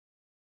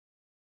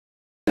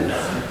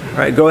All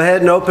right, go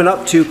ahead and open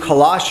up to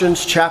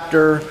Colossians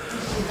chapter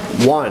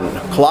 1.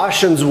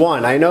 Colossians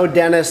 1. I know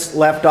Dennis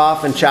left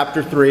off in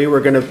chapter 3.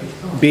 We're going to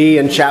be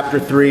in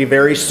chapter 3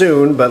 very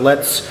soon, but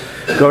let's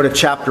go to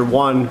chapter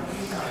 1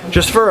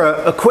 just for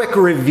a quick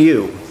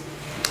review.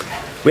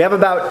 We have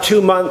about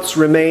 2 months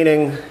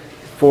remaining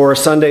for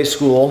Sunday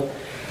school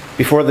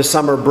before the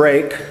summer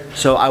break,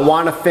 so I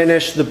want to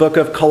finish the book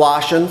of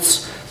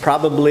Colossians,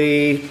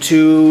 probably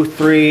 2,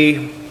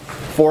 3,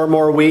 4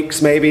 more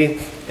weeks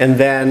maybe, and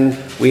then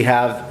we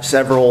have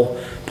several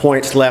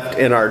points left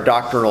in our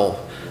doctrinal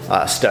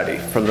study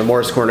from the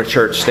Morris Corner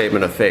Church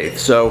Statement of Faith.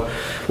 So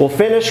we'll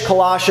finish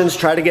Colossians,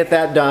 try to get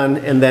that done,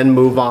 and then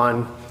move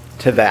on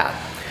to that.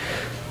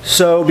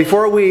 So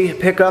before we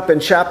pick up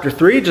in chapter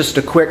 3, just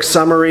a quick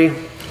summary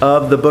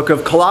of the book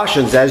of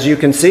Colossians. As you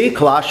can see,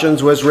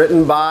 Colossians was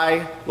written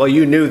by, well,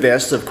 you knew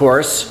this, of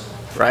course,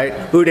 right?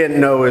 Who didn't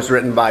know it was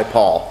written by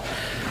Paul?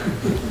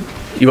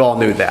 You all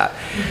knew that.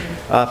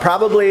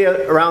 Probably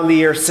around the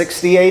year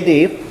 60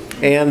 AD.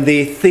 And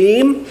the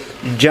theme,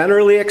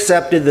 generally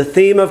accepted, the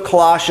theme of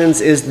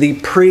Colossians is the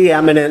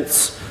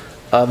preeminence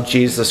of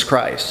Jesus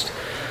Christ.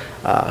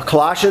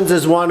 Colossians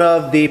is one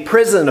of the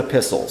prison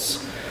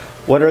epistles.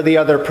 What are the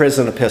other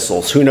prison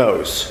epistles? Who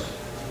knows?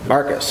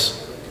 Marcus.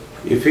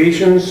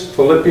 Ephesians,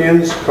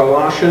 Philippians,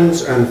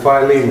 Colossians, and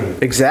Philemon.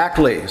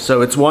 Exactly.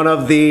 So it's one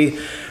of the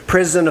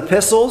prison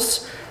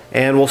epistles.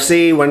 And we'll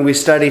see when we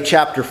study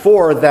chapter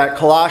 4 that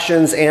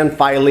Colossians and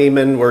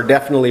Philemon were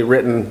definitely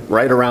written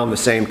right around the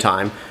same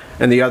time,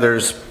 and the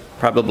others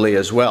probably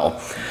as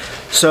well.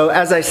 So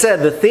as I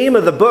said, the theme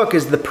of the book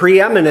is the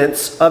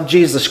preeminence of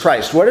Jesus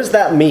Christ. What does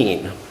that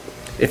mean?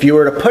 If you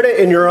were to put it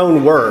in your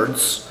own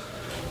words,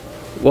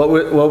 what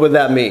would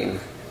that mean?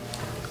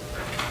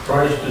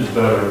 Christ is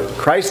better.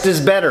 Christ is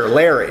better.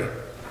 Larry.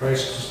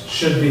 Christ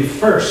should be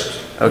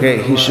first.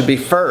 Okay, he should be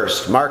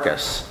first.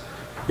 Marcus.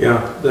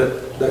 Yeah,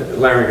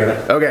 Larry got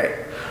it.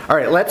 Okay. All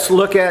right, let's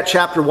look at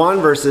chapter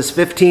 1, verses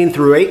 15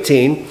 through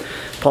 18.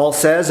 Paul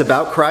says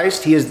about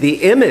Christ, he is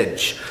the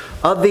image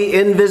of the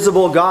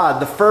invisible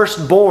God, the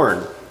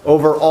firstborn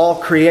over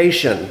all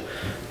creation.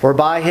 For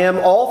by him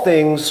all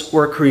things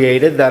were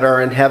created that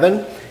are in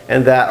heaven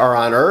and that are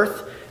on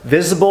earth,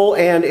 visible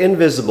and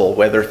invisible,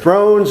 whether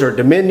thrones or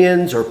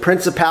dominions or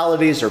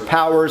principalities or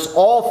powers,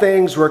 all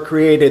things were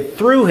created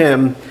through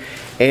him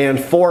and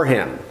for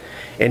him.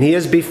 And he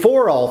is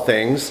before all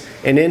things,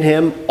 and in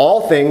him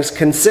all things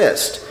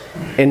consist.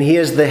 And he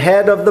is the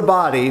head of the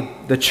body,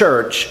 the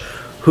church,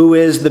 who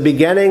is the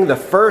beginning, the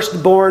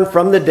firstborn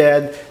from the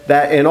dead,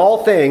 that in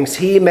all things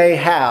he may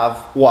have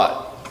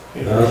what?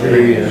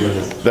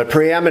 The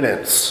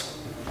preeminence.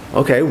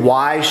 Okay,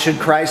 why should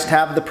Christ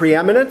have the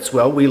preeminence?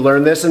 Well, we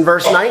learn this in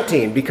verse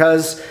 19,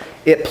 because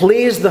it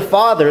pleased the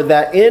Father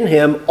that in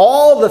him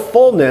all the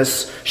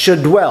fullness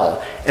should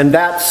dwell. And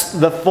that's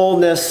the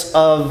fullness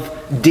of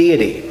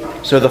deity.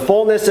 So the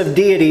fullness of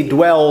deity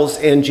dwells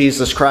in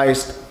Jesus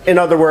Christ. In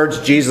other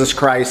words, Jesus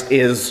Christ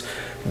is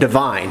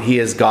divine. He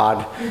is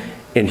God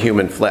in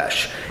human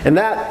flesh. And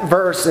that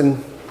verse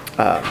in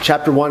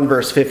chapter 1,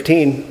 verse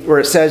 15, where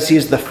it says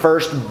he's the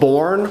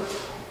firstborn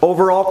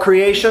over all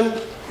creation.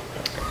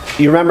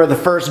 You remember the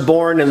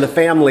firstborn in the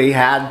family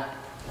had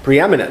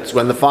preeminence.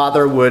 When the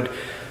father would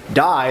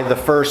die, the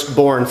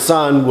firstborn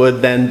son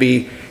would then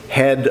be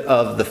head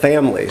of the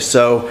family.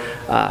 So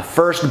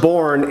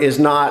firstborn is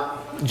not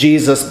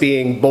Jesus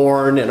being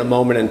born in a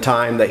moment in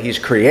time that he's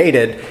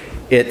created.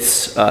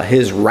 It's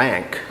his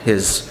rank,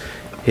 his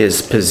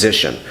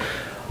position.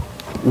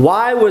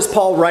 Why was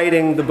Paul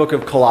writing the book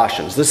of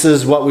Colossians? This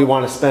is what we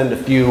want to spend a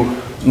few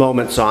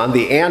moments on.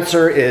 The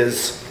answer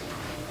is,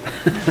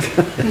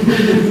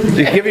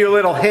 to give you a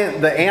little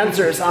hint, the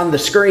answer is on the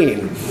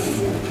screen.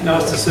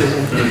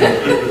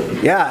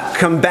 Gnosticism. Yeah,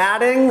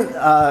 combating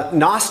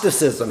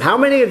Gnosticism. How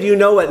many of you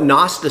know what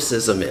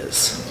Gnosticism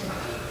is?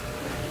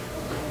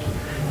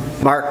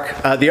 Mark,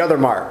 the other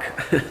Mark.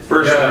 It's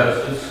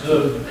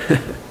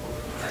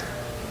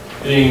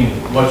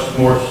being much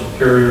more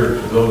superior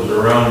to those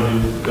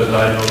around you because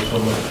I know so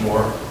much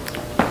more.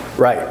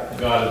 Right.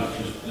 God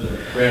has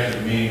just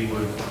granted me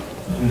with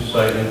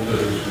insight into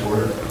his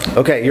word.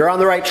 Okay, you're on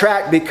the right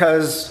track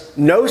because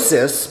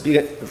gnosis,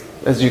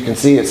 as you can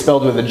see, it's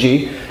spelled with a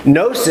G.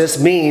 Gnosis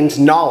means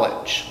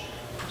knowledge.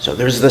 So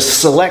there's this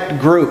select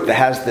group that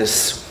has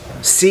this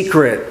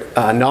secret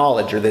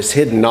knowledge or this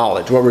hidden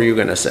knowledge. What were you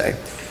going to say?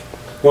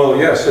 Well,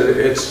 yes,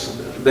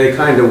 they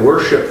kind of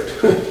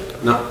worshipped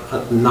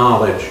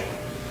knowledge.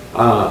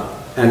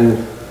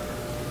 And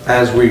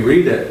as we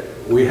read it,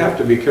 we have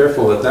to be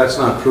careful that that's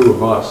not true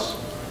of us.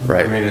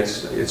 Right. I mean,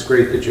 it's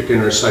great that you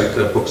can recite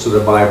the books of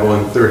the Bible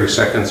in 30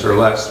 seconds or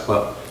less,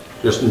 but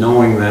just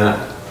knowing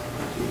that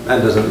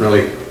doesn't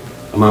really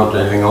amount to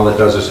anything. All it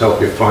does is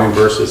help you find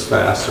verses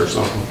fast or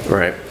something.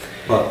 Right.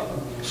 But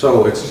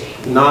so it's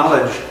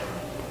knowledge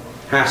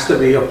has to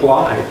be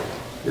applied.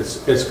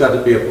 It's got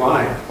to be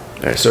applied.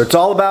 Okay, so it's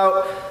all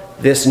about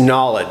this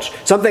knowledge.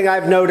 Something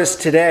I've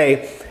noticed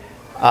today,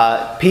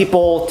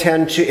 people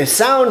tend to, it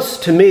sounds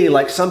to me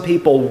like some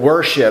people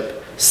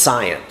worship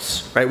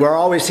science, right? We're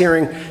always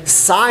hearing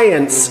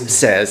science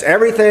says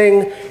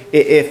everything.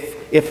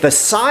 If the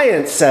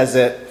science says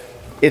it,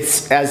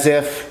 it's as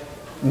if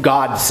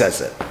God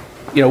says it.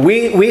 You know,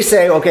 we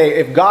say, okay,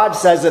 if God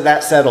says it,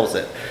 that settles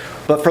it.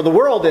 But for the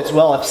world, it's,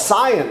 well, if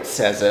science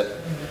says it,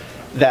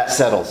 that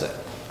settles it.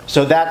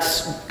 So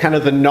that's kind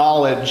of the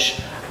knowledge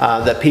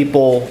that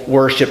people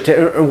worship.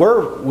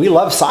 We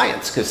love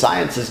science because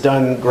science has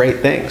done great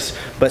things.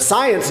 But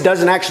science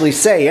doesn't actually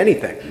say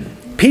anything.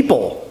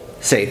 People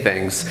say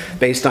things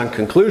based on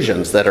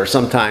conclusions that are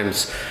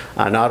sometimes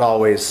not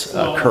always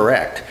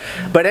correct.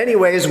 But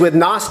anyways, with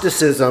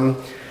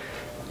Gnosticism,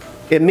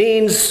 it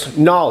means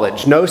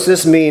knowledge.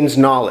 Gnosis means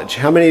knowledge.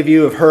 How many of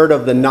you have heard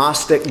of the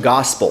Gnostic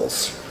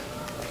Gospels?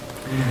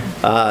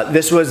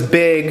 This was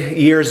big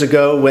years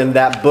ago when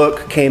that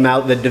book came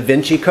out, the Da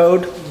Vinci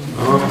Code.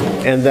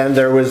 And then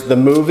there was the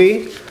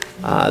movie.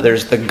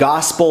 There's the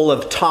Gospel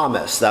of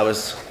Thomas. That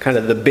was kind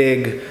of the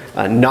big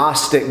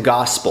Gnostic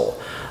gospel.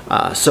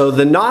 So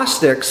the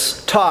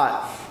Gnostics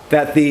taught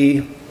that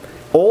the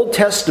Old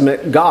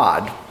Testament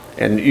God,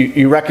 and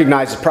you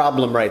recognize the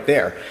problem right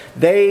there,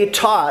 they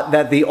taught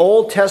that the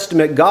Old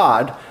Testament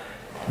God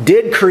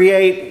did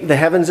create the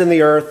heavens and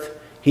the earth.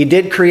 He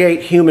did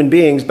create human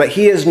beings, but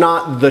he is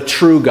not the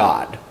true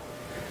God.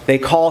 They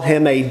call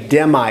him a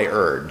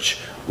demiurge,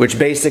 which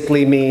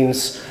basically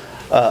means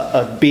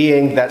a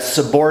being that's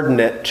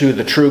subordinate to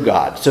the true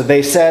God. So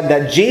they said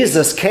that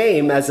Jesus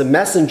came as a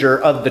messenger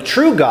of the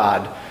true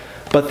God,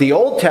 but the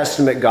Old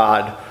Testament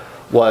God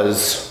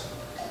was,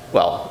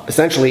 well,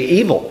 essentially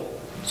evil.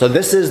 So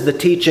this is the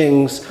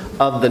teachings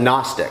of the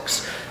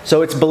Gnostics.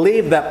 So it's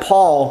believed that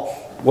Paul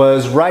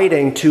was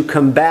writing to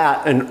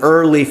combat an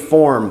early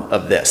form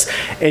of this.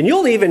 And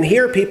you'll even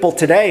hear people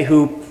today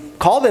who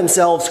call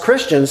themselves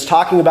Christians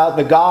talking about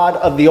the God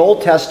of the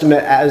Old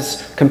Testament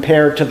as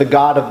compared to the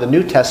God of the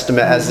New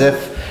Testament as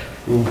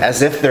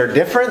if they're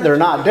different. They're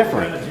not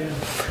different.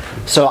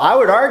 So I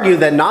would argue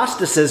that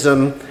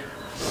Gnosticism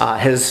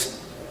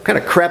has kind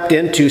of crept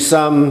into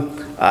some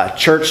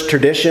church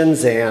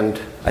traditions, and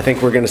I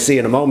think we're going to see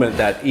in a moment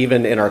that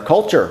even in our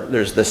culture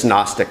there's this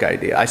Gnostic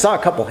idea. I saw a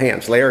couple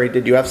hands. Larry,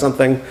 did you have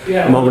something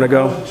a moment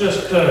ago? I was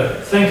just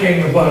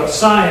thinking about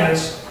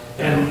science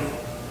and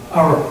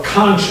our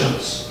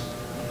conscience.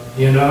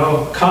 You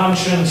know,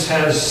 conscience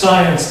has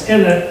science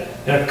in it.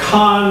 A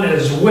con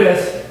is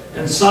with,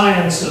 and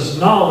science is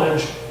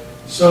knowledge,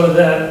 so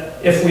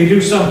that if we do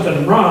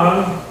something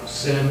wrong,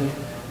 sin,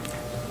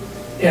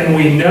 and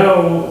we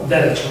know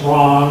that it's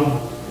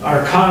wrong,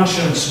 our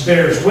conscience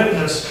bears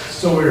witness,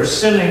 so we're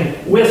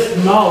sinning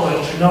with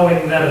knowledge,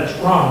 knowing that it's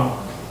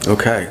wrong.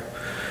 Okay.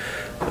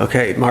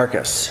 Okay,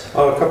 Marcus.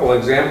 A couple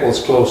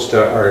examples close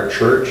to our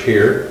church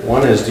here.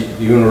 One is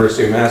the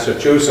University of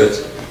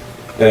Massachusetts,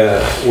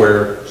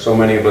 where so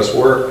many of us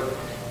work.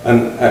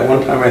 And at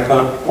one time I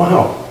thought,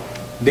 wow,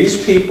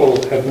 these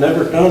people have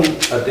never done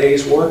a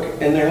day's work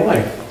in their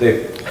life.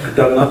 They've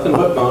done nothing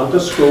but gone to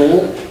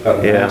school, got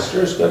a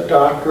master's, got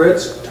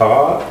doctorates,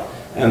 taught,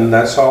 and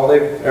that's all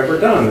they've ever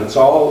done. It's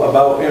all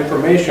about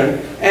information,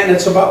 and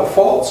it's about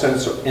false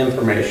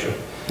information.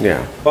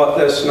 Yeah. But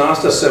this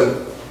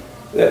Gnosticism,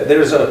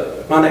 there's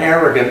an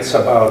arrogance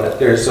about it.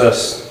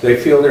 They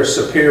feel they're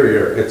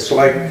superior. It's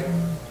like,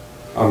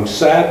 I'm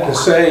sad to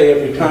say,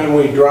 every time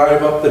we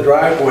drive up the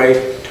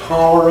driveway,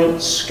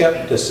 tolerant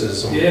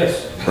skepticism.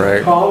 Yes.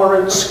 Right.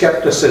 Tolerant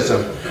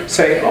skepticism.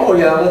 Say, oh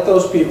yeah, let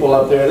those people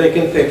up there, they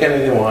can think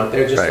anything they want.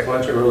 They're just a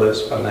bunch of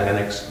religious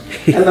fanatics.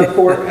 And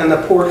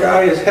the poor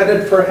guy is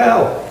headed for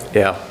hell.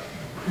 Yeah.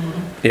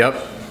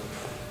 Yep.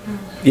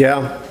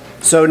 Yeah.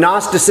 So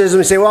Gnosticism,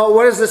 you say, well,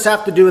 what does this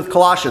have to do with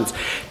Colossians?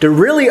 To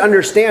really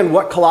understand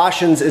what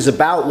Colossians is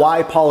about,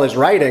 why Paul is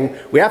writing,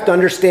 we have to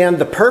understand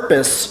the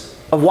purpose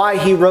of why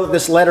he wrote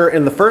this letter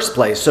in the first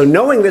place. So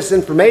knowing this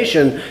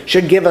information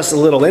should give us a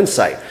little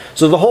insight.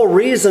 So the whole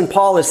reason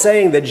Paul is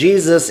saying that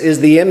Jesus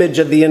is the image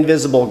of the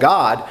invisible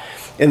God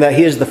and that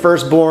he is the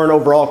firstborn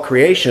over all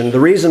creation, the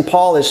reason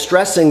Paul is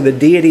stressing the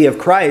deity of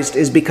Christ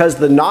is because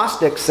the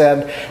Gnostics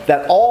said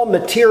that all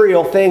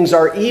material things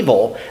are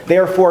evil,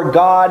 therefore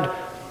God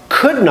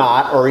could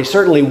not, or he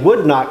certainly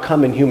would not,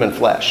 come in human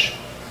flesh.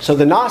 So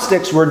the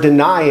Gnostics were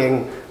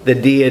denying the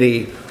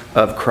deity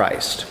of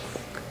Christ,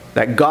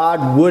 that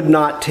God would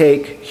not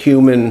take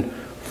human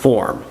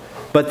form.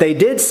 But they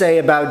did say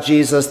about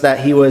Jesus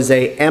that he was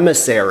an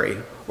emissary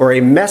or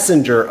a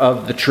messenger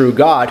of the true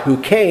God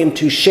who came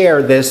to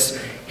share this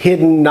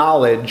hidden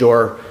knowledge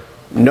or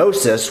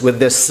gnosis with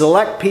this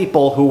select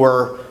people who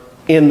were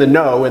in the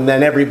know, and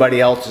then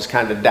everybody else is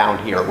kind of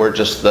down here. We're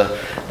just the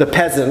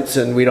peasants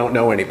and we don't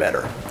know any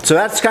better. So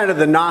that's kind of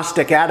the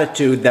Gnostic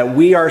attitude, that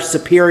we are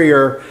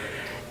superior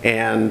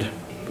and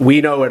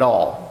we know it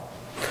all.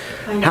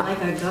 Kind of like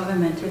our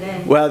government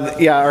today.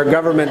 Well, yeah, our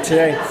government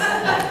today.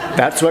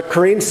 That's what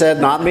Corrine said,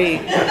 not me.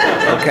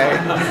 Okay.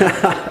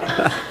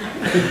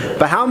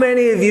 But how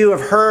many of you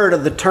have heard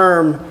of the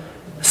term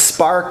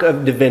spark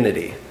of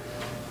divinity?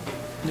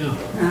 No.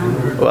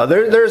 Well,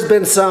 there's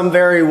been some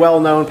very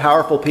well-known,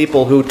 powerful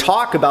people who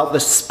talk about the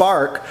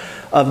spark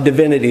of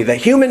divinity, that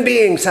human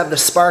beings have the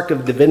spark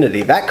of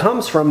divinity. That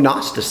comes from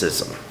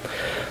Gnosticism.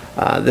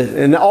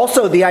 And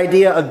also the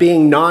idea of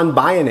being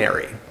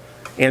non-binary,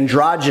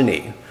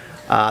 androgyny.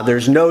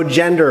 There's no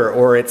gender,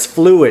 or it's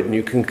fluid and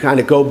you can kind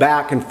of go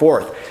back and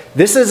forth.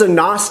 This is a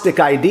Gnostic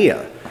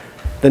idea.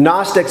 The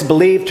Gnostics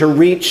believed to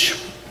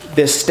reach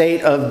this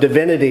state of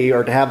divinity,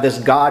 or to have this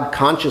God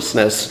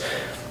consciousness,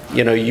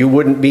 you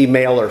wouldn't be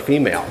male or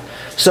female.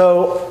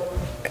 So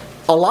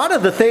a lot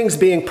of the things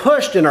being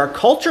pushed in our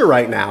culture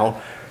right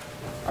now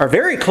are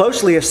very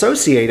closely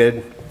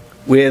associated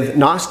with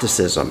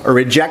Gnosticism. A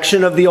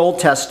rejection of the Old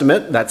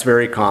Testament, that's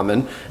very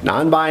common.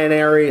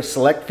 Non-binary, a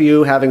select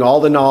few having all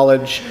the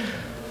knowledge.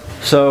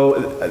 So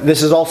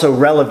this is also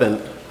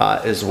relevant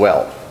as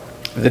well.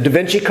 The Da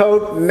Vinci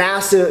Code,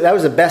 massive, that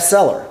was a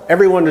bestseller.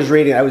 Everyone was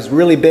reading it. That was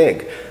really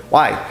big.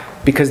 Why?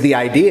 Because the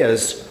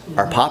ideas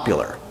are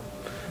popular.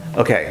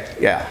 Okay,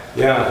 yeah.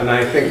 Yeah, and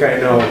I think I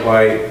know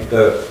why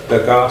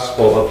the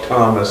Gospel of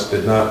Thomas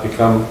did not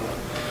become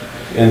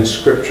in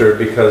Scripture,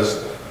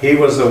 because he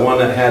was the one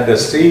that had to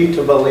see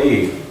to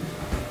believe.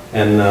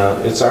 And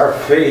it's our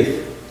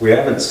faith. We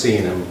haven't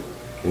seen him,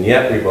 and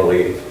yet we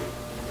believe.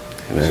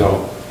 Amen.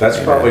 So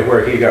that's probably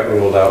where he got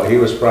ruled out. He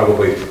was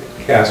probably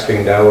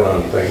casting doubt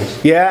on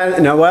things. Yeah,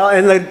 no, well,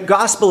 and the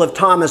Gospel of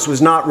Thomas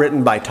was not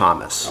written by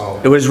Thomas.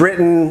 Oh. It was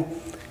written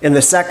in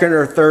the 2nd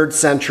or 3rd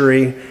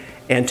century,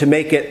 and to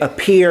make it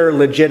appear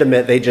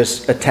legitimate, they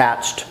just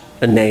attached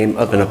a name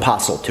of an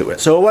apostle to it.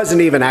 So it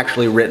wasn't even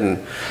actually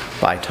written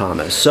by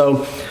Thomas.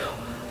 So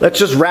let's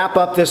just wrap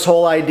up this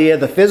whole idea.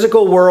 The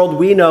physical world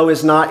we know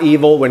is not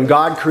evil. When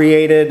God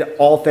created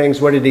all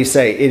things, what did he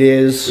say? It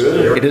is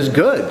good. It is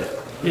good.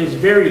 It is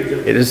very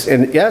good. It is,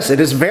 and yes, it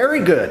is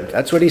very good.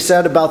 That's what he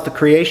said about the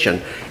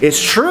creation.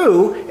 It's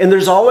true, and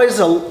there's always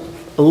a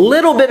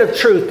little bit of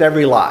truth to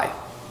every lie.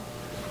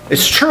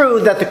 It's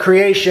true that the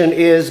creation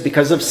is,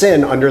 because of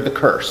sin, under the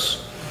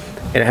curse.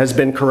 It has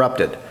been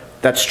corrupted.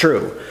 That's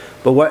true.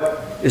 But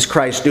what is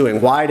Christ doing?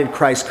 Why did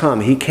Christ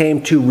come? He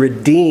came to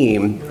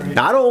redeem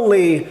not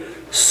only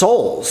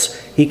souls,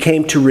 he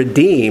came to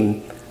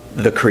redeem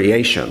the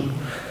creation.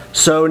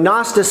 So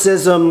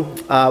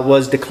Gnosticism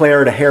was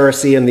declared a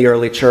heresy in the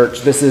early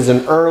church. This is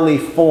an early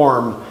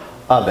form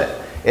of it.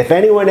 If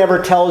anyone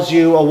ever tells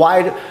you,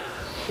 why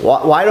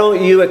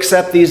don't you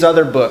accept these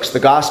other books, the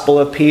Gospel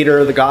of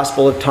Peter, the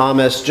Gospel of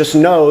Thomas, just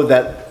know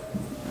that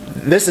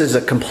this is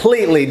a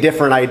completely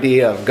different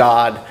idea of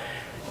God,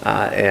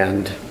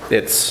 and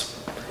it's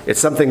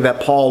something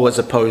that Paul was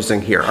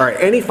opposing here. All right,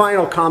 any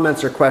final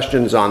comments or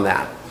questions on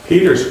that?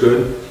 Peter's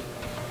good.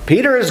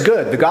 Peter is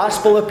good. The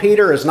Gospel of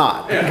Peter is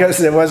not,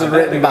 because it wasn't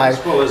written by... The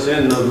Gospel is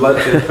in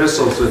the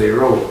epistles that he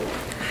wrote.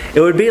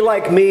 It would be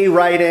like me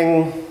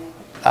writing,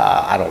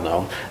 I don't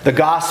know, the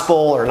Gospel,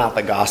 or not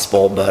the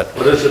Gospel, but...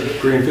 What does the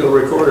Greenfield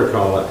Recorder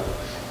call it?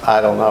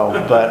 I don't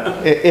know,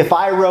 but if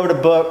I wrote a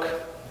book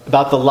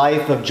about the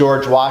life of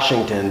George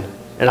Washington,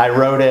 and I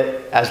wrote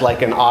it as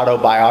like an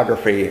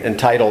autobiography and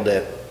titled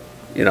it,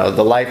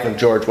 The Life of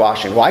George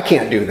Washington. Well, I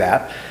can't do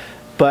that.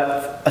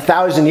 But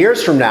 1,000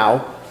 years from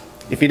now,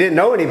 if you didn't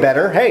know any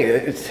better, hey,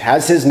 it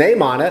has his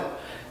name on it.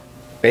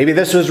 Maybe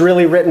this was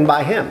really written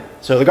by him.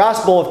 So the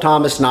Gospel of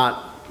Thomas,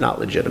 not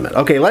legitimate.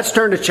 Okay, let's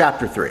turn to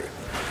chapter 3.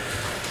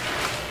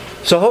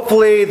 So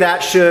hopefully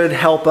that should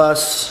help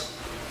us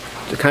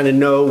to kind of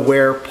know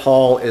where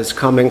Paul is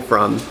coming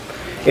from.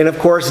 And of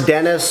course,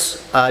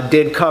 Dennis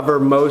did cover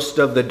most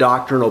of the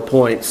doctrinal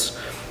points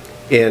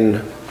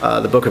in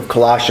the book of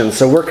Colossians.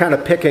 So we're kind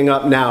of picking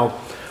up now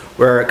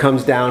where it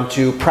comes down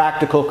to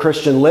practical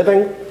Christian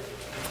living,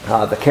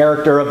 the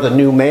character of the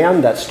new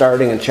man, that's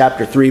starting in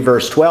chapter 3,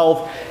 verse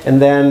 12,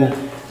 and then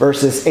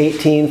verses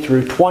 18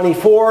 through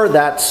 24,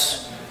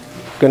 that's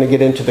going to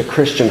get into the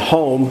Christian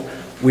home.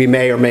 We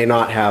may or may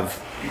not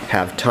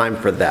have time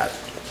for that.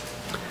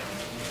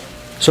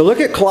 So look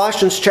at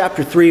Colossians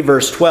chapter 3,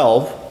 verse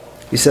 12.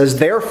 He says,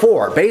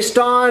 therefore, based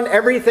on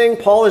everything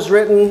Paul has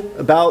written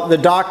about the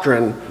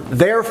doctrine,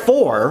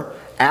 therefore,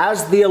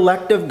 as the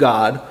elect of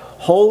God,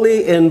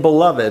 holy and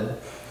beloved,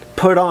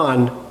 put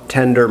on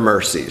tender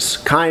mercies,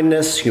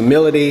 kindness,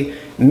 humility,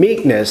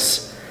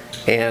 meekness,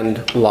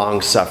 and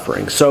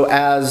long-suffering. So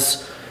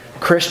as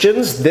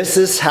Christians, this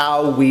is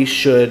how we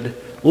should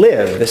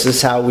live. This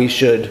is how we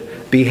should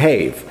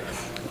behave.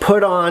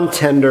 Put on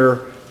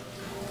tender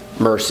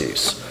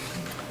mercies.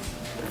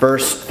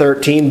 Verse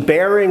 13,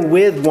 bearing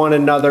with one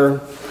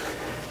another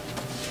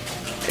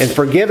and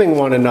forgiving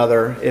one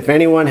another if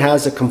anyone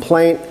has a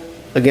complaint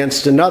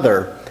against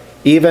another,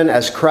 even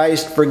as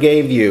Christ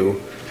forgave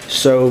you,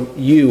 so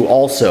you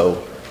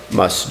also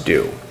must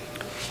do.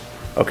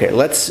 Okay,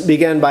 let's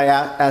begin by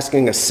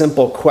asking a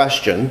simple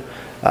question.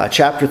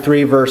 Chapter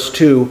 3, verse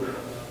 2,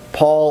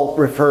 Paul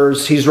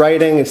he's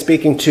writing and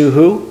speaking to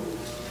who?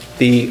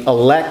 The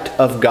elect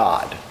of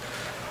God.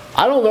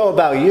 I don't know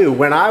about you,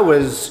 when I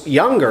was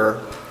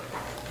younger,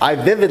 I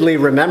vividly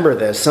remember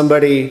this.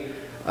 Somebody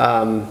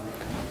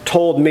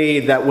told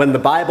me that when the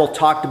Bible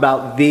talked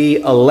about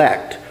the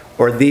elect,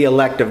 or the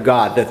elect of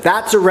God,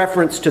 that's a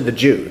reference to the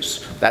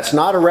Jews. That's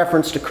not a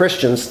reference to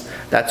Christians,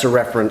 that's a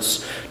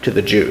reference to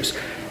the Jews.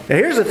 Now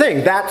here's the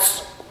thing,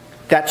 that's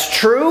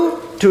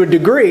true to a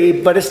degree,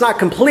 but it's not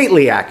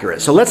completely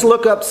accurate. So let's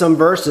look up some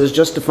verses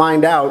just to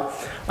find out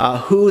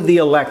who the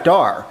elect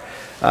are.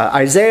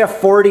 Isaiah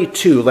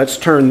 42, let's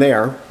turn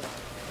there.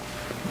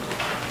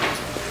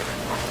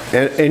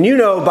 And you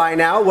know by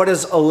now, what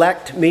does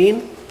elect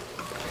mean?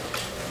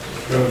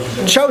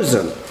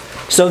 Chosen.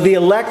 So the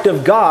elect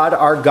of God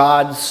are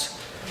God's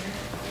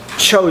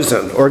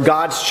chosen, or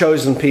God's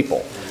chosen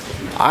people.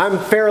 I'm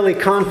fairly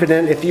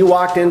confident if you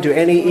walked into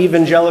any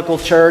evangelical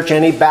church,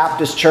 any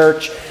Baptist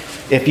church,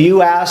 if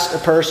you asked a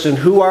person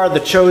who are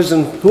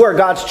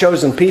God's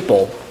chosen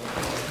people,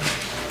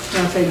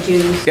 They'll say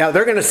Jews. yeah,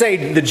 they're going to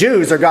say the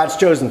Jews are God's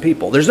chosen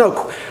people. There's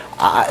no,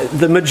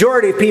 the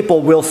majority of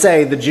people will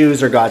say the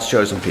Jews are God's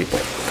chosen people.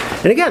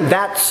 And again,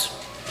 that's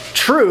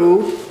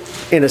true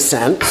in a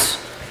sense,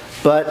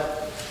 but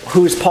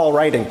who's Paul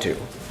writing to?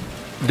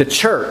 The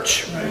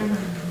church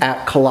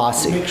at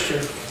Colossae.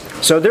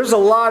 So there's a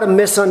lot of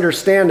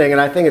misunderstanding,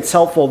 and I think it's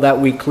helpful that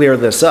we clear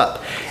this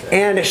up.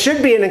 And it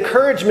should be an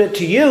encouragement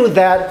to you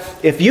that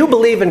if you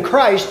believe in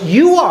Christ,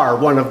 you are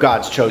one of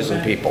God's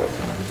chosen people.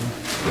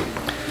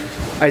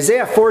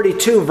 Isaiah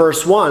 42,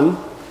 verse 1,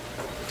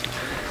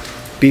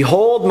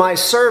 "Behold my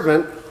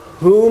servant,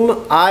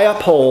 whom I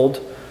uphold,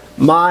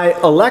 my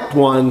elect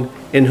one,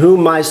 in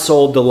whom my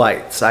soul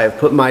delights. I have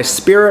put my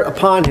spirit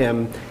upon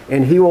him,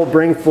 and he will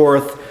bring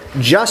forth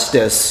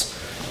justice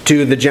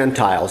to the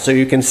Gentiles." So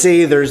you can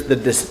see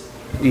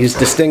he's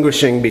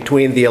distinguishing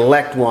between the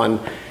elect one,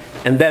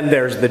 and then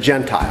there's the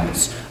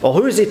Gentiles. Well,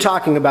 who is he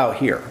talking about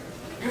here?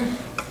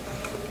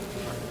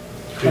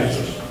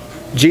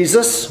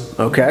 Jesus?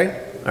 Okay.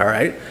 All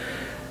right.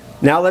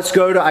 Now let's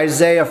go to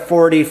Isaiah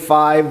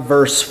 45,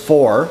 verse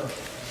 4.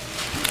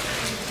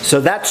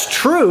 So that's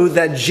true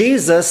that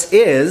Jesus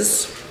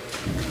is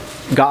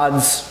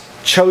God's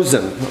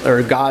chosen,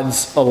 or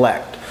God's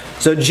elect.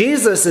 So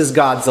Jesus is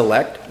God's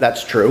elect.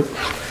 That's true.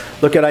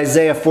 Look at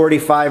Isaiah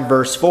 45,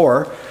 verse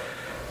 4.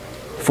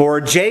 "For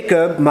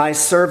Jacob, my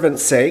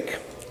servant's sake,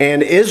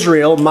 and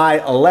Israel,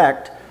 my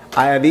elect,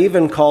 I have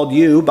even called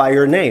you by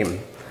your name.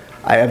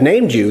 I have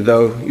named you,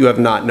 though you have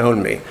not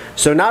known me."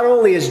 So not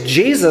only is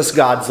Jesus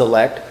God's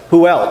elect,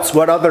 who else?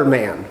 What other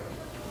man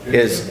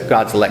is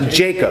God's elect?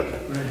 Jacob.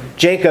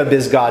 Jacob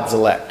is God's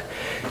elect.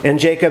 And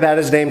Jacob had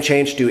his name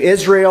changed to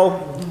Israel.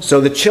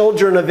 So the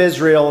children of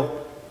Israel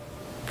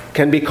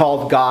can be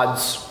called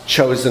God's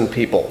chosen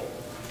people.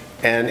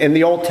 And in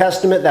the Old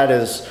Testament, that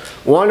is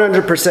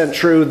 100%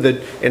 true,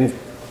 and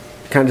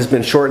kind of has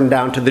been shortened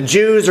down to the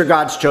Jews are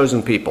God's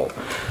chosen people.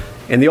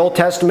 In the Old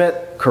Testament,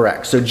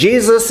 correct. So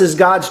Jesus is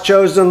God's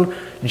chosen.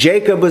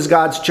 Jacob was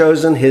God's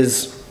chosen.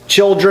 His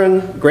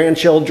children,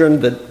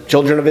 grandchildren, the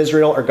children of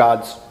Israel are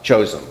God's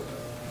chosen.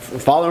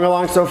 Following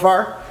along so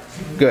far?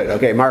 Good.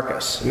 Okay,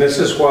 Marcus. And this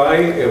is why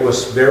it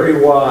was very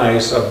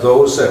wise of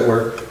those that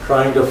were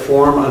trying to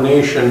form a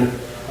nation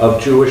of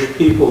Jewish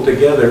people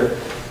together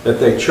that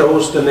they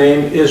chose the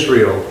name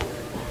Israel,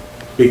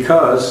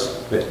 because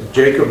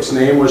Jacob's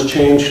name was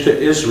changed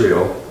to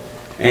Israel,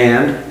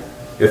 and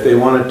if they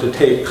wanted to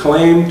take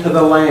claim to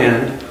the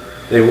land,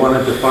 they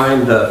wanted to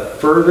find the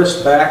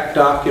furthest back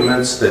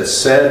documents that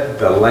said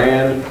the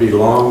land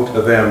belonged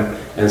to them,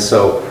 and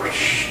so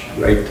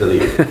right to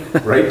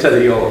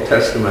the Old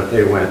Testament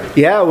they went.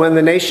 Yeah, when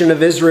the nation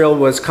of Israel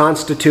was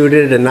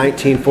constituted in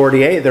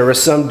 1948, there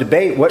was some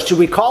debate. What should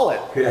we call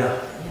it? Yeah.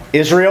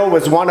 Israel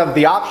was one of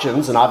the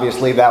options, and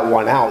obviously that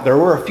won out. There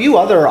were a few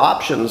other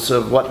options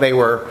of what they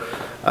were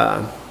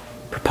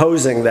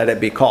proposing that it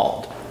be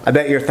called. I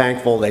bet you're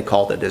thankful they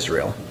called it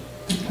Israel.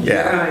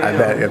 Yeah,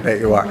 I bet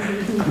you are.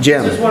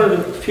 Jim. This is one of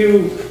the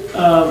few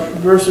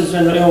verses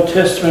in the Old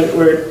Testament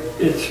where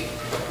it's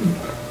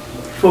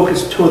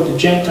focused toward the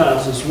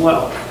Gentiles as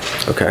well.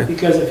 Okay.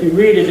 Because if you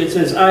read it, it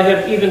says, "I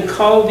have even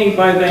called thee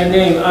by thy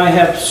name, I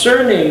have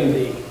surnamed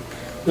thee,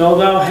 though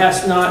thou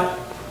hast not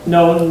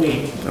known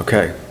me."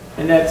 Okay.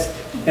 And that's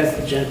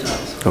the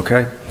Gentiles.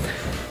 Okay.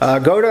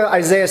 Go to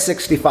Isaiah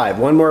 65.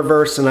 One more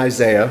verse in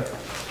Isaiah.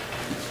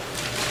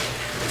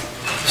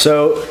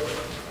 So,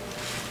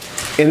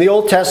 in the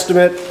Old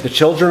Testament, the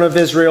children of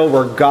Israel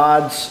were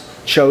God's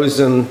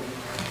chosen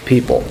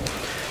people.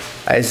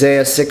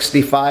 Isaiah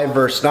 65,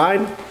 verse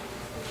 9.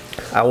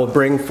 "I will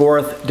bring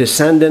forth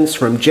descendants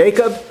from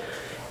Jacob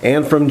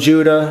and from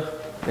Judah,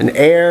 an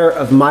heir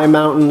of my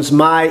mountains,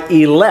 my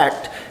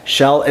elect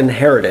shall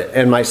inherit it,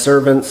 and my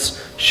servants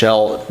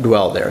shall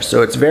dwell there."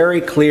 So it's very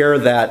clear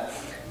that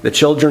the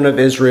children of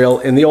Israel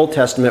in the Old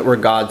Testament were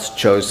God's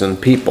chosen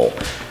people.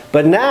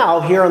 But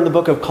now, here in the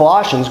book of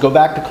Colossians, go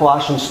back to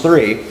Colossians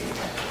 3,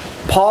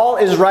 Paul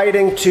is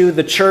writing to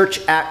the church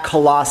at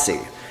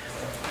Colossae.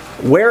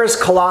 Where is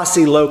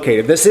Colossae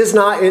located? This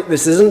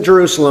isn't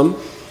Jerusalem.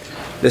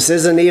 This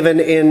isn't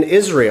even in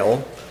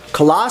Israel.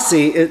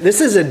 Colossae,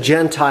 this is a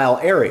Gentile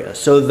area.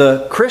 So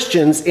the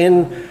Christians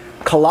in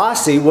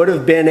Colossae would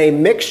have been a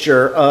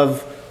mixture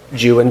of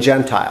Jew and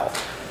Gentile.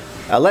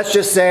 Let's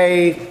just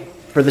say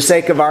for the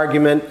sake of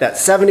argument, that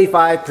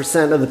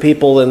 75% of the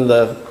people in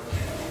the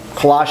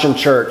Colossian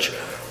church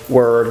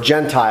were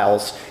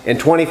Gentiles and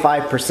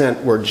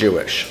 25% were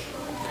Jewish.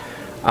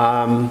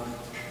 Paul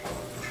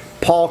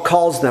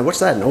calls them, what's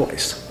that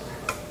noise?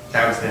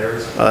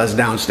 Downstairs. Oh, that's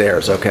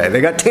downstairs, okay.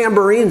 They got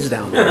tambourines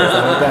down there, is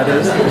that what that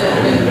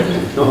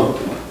is?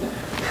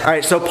 All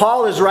right, so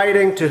Paul is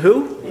writing to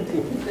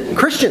who?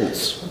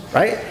 Christians,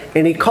 right?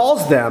 And he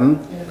calls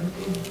them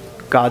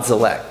God's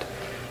elect.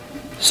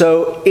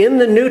 So in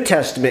the New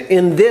Testament,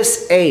 in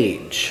this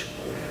age,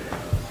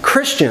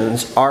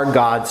 Christians are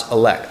God's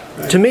elect.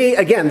 To me,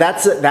 again,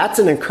 that's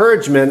an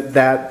encouragement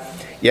that,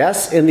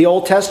 yes, in the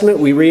Old Testament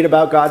we read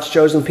about God's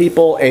chosen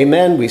people.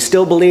 Amen. We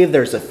still believe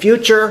there's a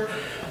future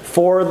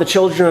for the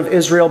children of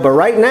Israel. But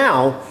right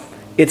now,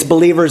 it's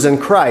believers in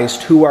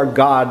Christ who are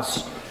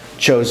God's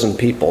chosen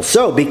people.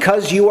 So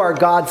because you are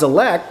God's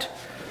elect,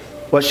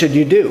 what should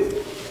you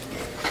do?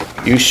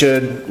 You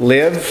should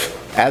live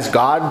as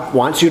God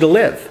wants you to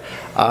live.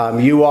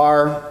 You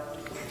are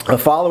a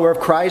follower of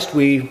Christ.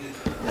 We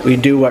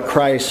do what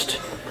Christ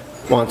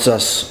wants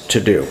us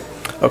to do.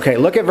 Okay,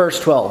 look at verse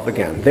 12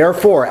 again.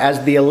 Therefore,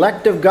 as the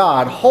elect of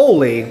God,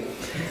 holy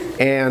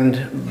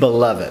and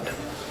beloved.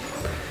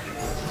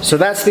 So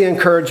that's the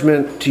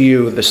encouragement to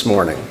you this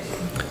morning.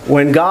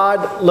 When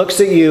God looks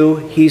at you,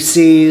 he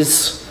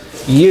sees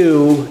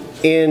you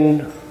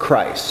in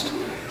Christ.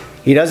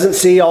 He doesn't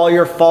see all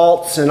your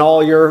faults and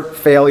all your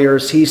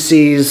failures. He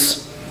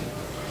sees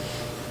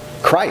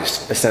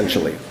Christ,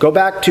 essentially. Go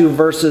back to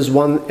verses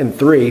 1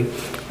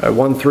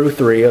 through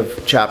 3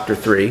 of chapter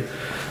 3.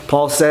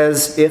 Paul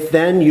says, if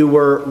then you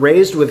were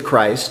raised with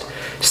Christ,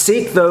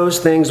 seek those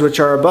things which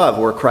are above,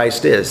 where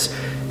Christ is,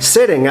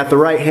 sitting at the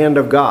right hand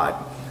of God.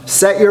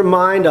 Set your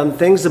mind on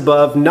things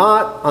above,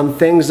 not on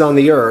things on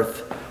the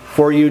earth,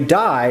 for you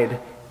died,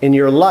 and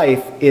your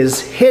life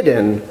is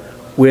hidden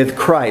with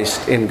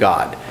Christ in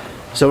God.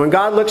 So when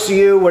God looks at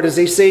you, what does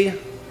he see?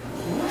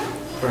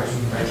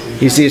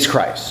 He sees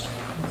Christ.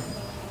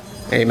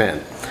 Amen.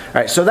 All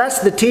right, so that's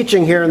the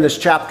teaching here in this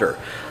chapter.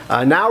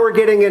 Now we're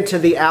getting into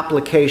the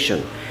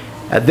application.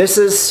 This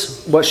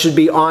is what should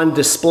be on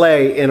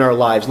display in our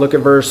lives. Look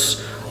at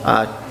verse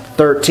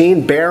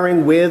 13.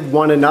 Bearing with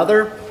one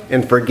another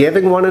and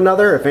forgiving one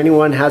another. If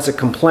anyone has a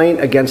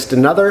complaint against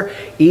another,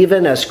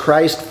 even as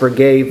Christ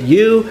forgave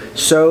you,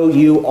 so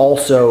you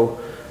also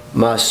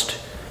must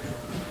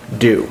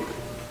do.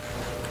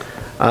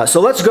 So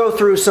let's go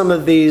through some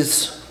of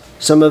these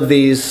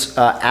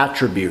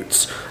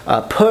attributes.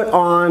 Put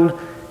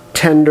on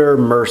tender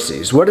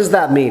mercies. What does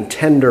that mean,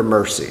 tender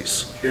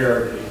mercies?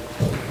 Charity.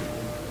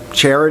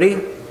 Charity?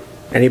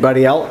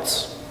 Anybody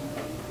else?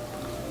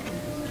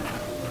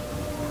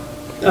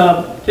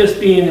 Just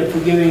being a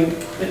forgiving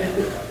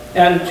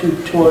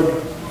attitude toward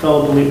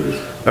fellow believers.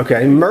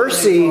 Okay,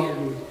 mercy.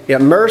 Yeah,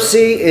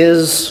 mercy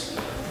is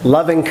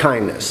loving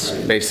kindness,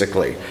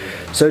 basically.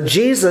 So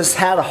Jesus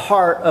had a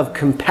heart of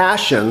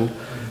compassion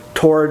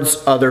towards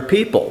other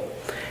people.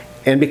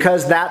 And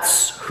because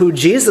that's who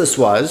Jesus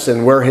was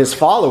and we're his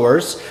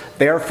followers,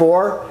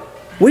 therefore,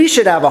 we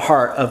should have a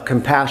heart of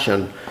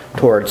compassion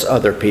towards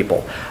other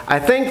people. I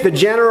think the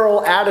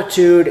general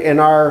attitude in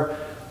our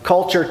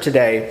culture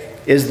today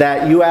is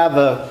that you have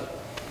a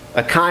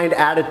kind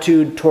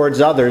attitude towards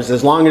others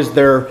as long as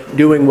they're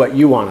doing what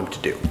you want them to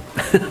do.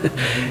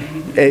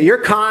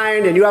 You're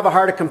kind and you have a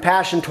heart of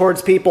compassion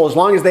towards people as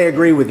long as they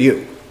agree with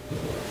you.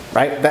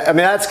 Right? I mean,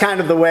 that's kind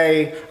of the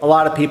way a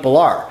lot of people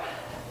are.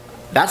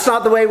 That's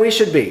not the way we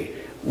should be.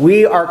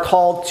 We are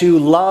called to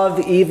love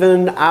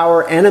even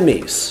our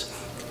enemies.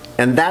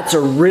 And that's a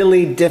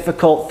really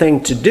difficult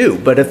thing to do.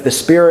 But if the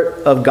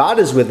Spirit of God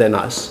is within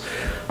us,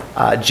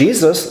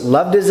 Jesus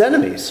loved his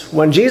enemies.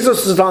 When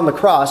Jesus was on the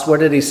cross, what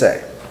did he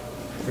say?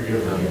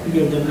 Forgive them.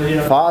 Forgive them,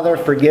 yeah. Father,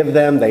 forgive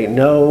them. They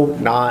know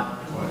not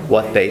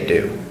what they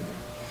do.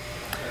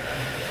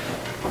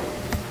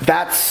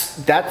 That's,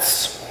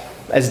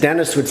 as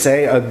Dennis would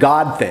say, a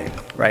God thing,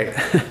 right?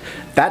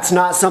 That's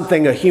not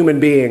something a human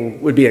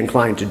being would be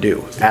inclined to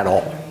do at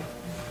all.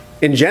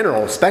 In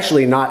general,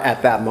 especially not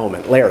at that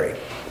moment. Larry.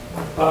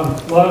 Well,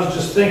 I was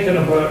just thinking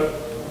about,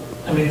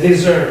 I mean,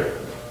 these are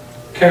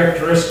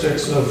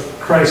characteristics of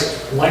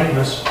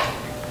Christ-likeness.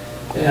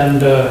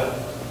 And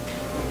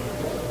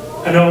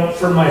I know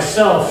for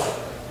myself,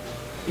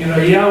 you know,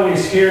 you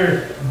always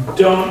hear,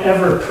 don't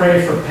ever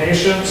pray for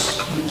patience.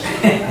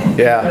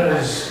 Yeah.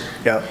 Because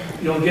Yep.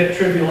 you'll get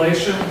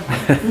tribulation.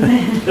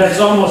 That's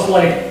almost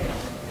like,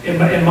 in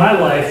my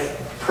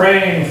life,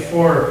 praying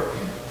for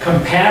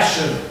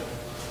compassion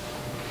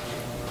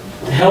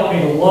to help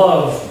me to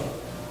love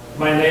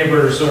my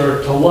neighbors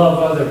or to love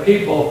other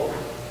people.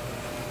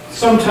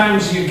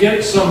 Sometimes you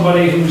get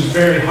somebody who's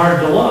very hard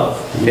to love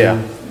Yeah.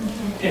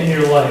 in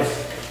your life.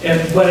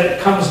 But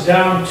it comes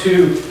down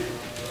to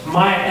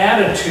my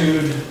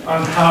attitude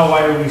on how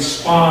I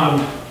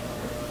respond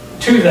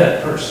to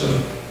that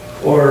person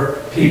or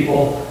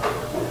people.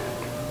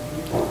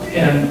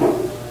 And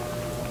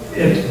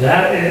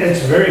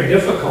it's very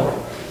difficult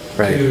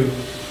Right. to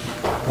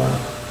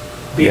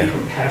be Yeah.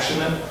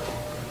 compassionate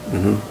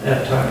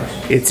at times.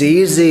 It's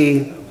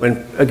easy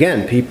when,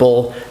 again,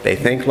 people, they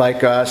think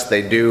like us,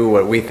 they do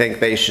what we think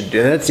they should do.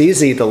 It's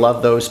easy to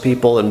love those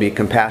people and be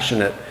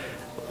compassionate.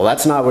 Well,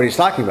 that's not what he's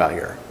talking about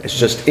here. It's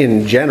just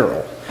in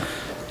general.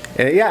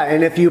 And yeah,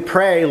 and if you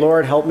pray,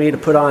 Lord, help me to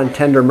put on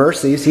tender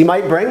mercies, he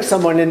might bring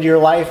someone into your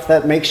life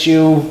that makes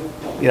you,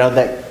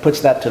 that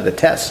puts that to the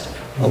test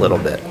a little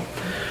bit.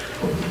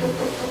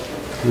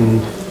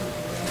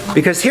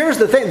 Because here's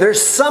the thing,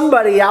 there's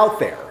somebody out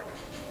there,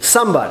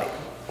 somebody,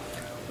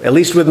 at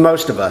least with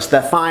most of us,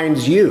 that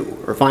finds you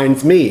or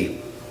finds me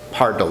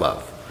hard to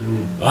love.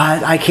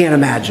 Well, I can't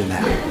imagine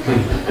that.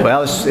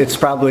 Well, it's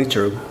probably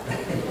true.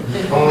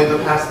 Only the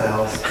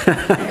pastels.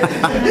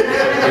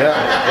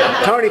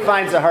 Yeah. Tony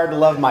finds it hard to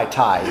love my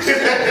ties.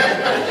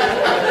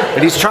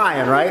 But he's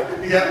trying, right?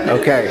 Yeah.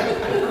 Okay.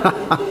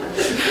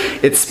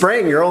 It's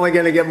spring, you're only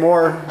going to get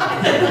more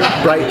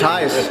bright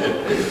ties.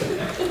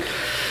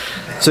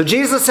 So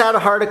Jesus had a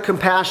heart of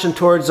compassion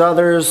towards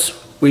others.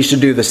 We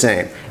should do the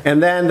same.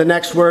 And then the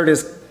next word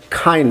is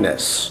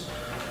kindness.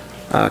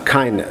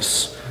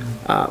 Kindness.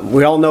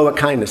 We all know what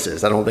kindness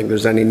is. I don't think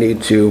there's any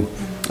need to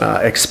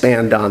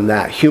expand on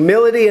that.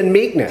 Humility and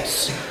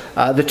meekness.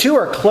 The two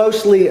are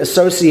closely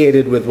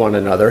associated with one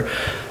another.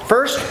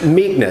 First,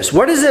 meekness.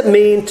 What does it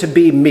mean to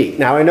be meek?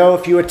 Now, I know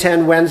if you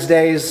attend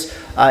Wednesdays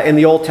in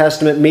the Old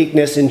Testament,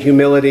 meekness and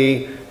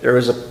humility, there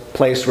was a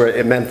place where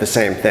it meant the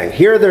same thing.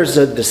 Here, there's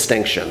a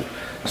distinction.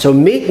 So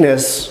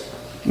meekness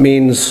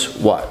means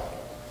what?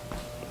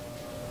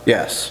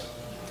 Yes.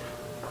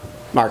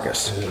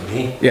 Marcus. Is it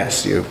me?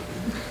 Yes, you.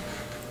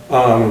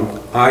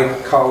 I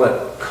call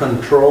it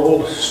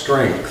controlled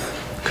strength.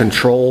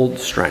 Controlled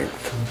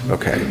strength.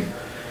 Okay.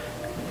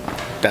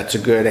 That's a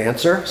good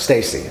answer.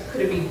 Stacy.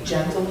 Could it be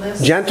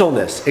gentleness?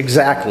 Gentleness,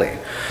 exactly.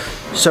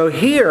 So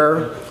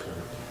here,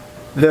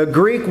 the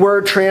Greek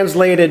word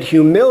translated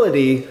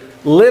humility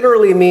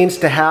literally means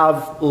to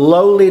have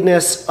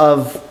lowliness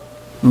of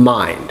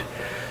mind.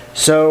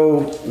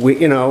 So,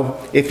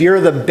 if you're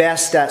the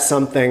best at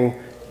something,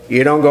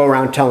 you don't go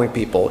around telling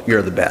people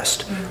you're the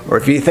best. Or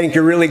if you think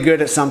you're really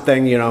good at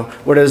something,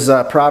 what does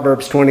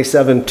Proverbs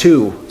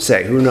 27:2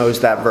 say? Who knows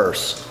that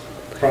verse?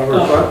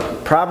 Proverbs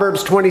what?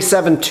 Proverbs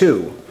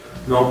 27:2.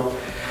 No.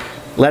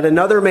 Let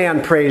another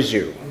man praise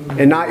you,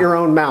 and not your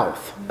own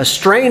mouth. A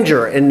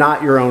stranger, and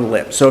not your own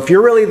lips. So if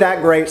you're really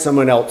that great,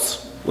 someone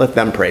else, let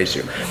them praise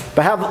you.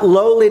 But have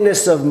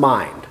lowliness of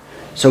mind.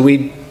 So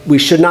we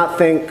should not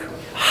think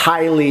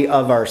highly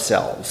of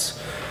ourselves.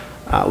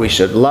 We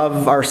should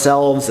love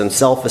ourselves and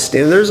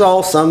self-esteem. There's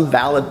all some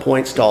valid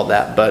points to all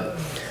that, but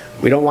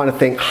we don't want to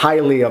think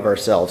highly of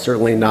ourselves,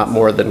 certainly not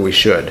more than we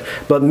should.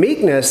 But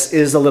meekness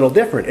is a little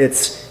different.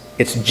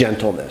 It's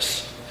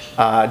gentleness.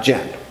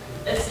 Jen.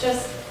 It's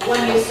just,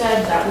 when you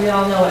said that we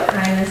all know what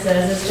kindness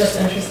is, it's just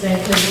interesting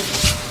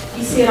because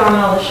you see it on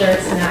all the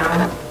shirts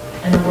now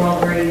in a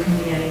world where you can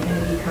be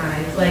anything, be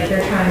kind. It's like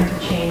they're trying to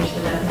change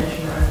the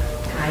definition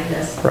of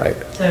kindness. Right.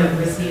 So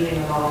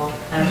receiving of all,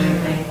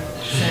 everything,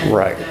 send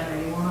Right. whatever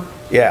you want.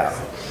 Yeah.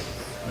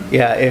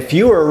 Yeah, if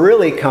you were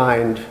really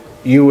kind,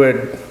 you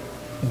would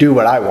do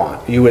what I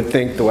want. You would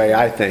think the way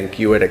I think.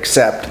 You would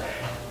accept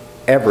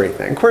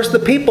everything. Of course, the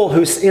people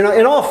who,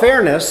 in all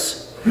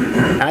fairness,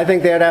 and I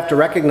think they'd have to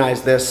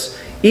recognize this,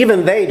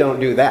 even they don't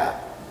do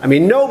that. I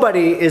mean,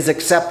 nobody is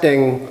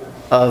accepting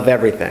of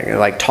everything,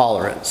 like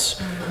tolerance.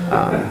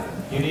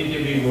 You need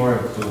to be more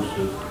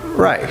inclusive.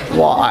 Right.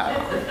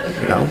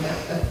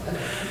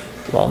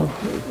 Well,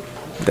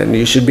 then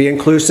you should be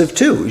inclusive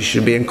too. You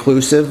should be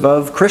inclusive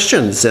of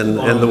Christians and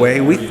the way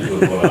we.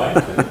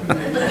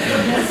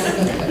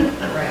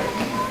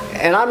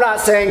 And I'm not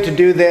saying to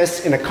do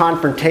this in a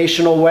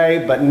confrontational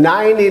way, but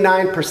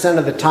 99%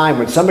 of the time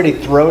when somebody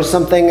throws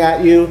something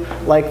at you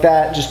like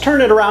that, just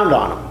turn it around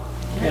on them.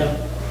 Yeah.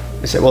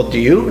 They say, well, do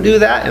you do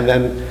that? And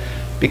then,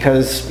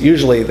 because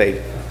usually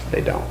they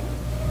don't.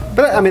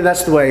 But I mean,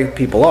 that's the way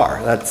people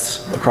are.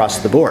 That's across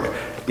the board.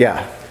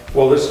 Yeah.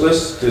 Well, this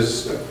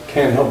list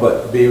can't help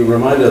but be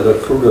reminded of the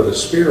fruit of the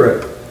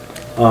Spirit.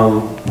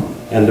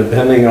 And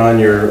depending on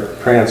your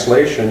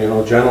translation,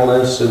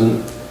 gentleness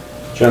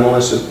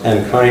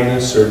and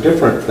kindness are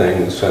different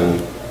things.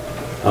 And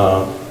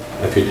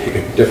if you take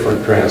a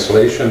different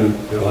translation,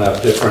 you'll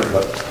have different,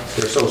 but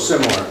they're so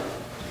similar.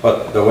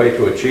 But the way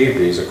to achieve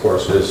these, of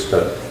course, is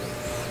to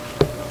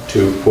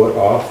put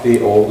off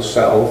the old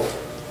self,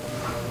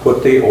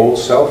 put the old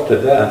self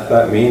to death.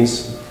 That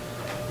means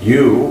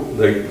you,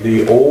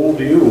 the old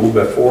you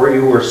before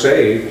you were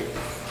saved,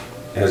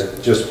 has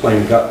just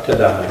plain got to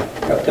die.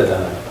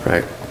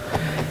 Right.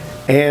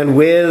 And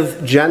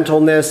with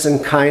gentleness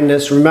and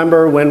kindness,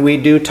 remember when we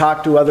do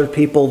talk to other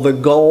people, the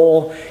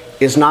goal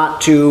is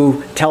not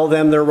to tell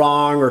them they're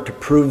wrong or to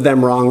prove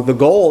them wrong. The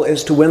goal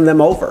is to win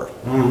them over.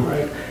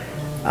 Right.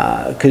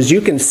 Because you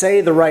can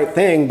say the right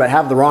thing but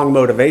have the wrong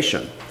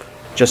motivation,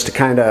 just to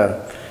kind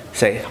of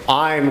say,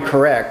 I'm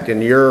correct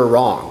and you're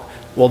wrong.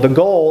 Well, the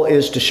goal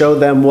is to show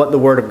them what the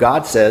Word of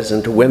God says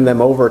and to win them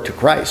over to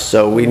Christ.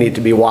 So we need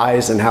to be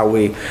wise in how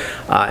we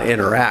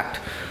interact.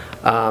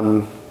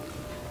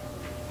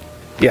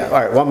 Yeah, all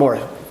right, one more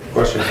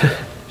Question.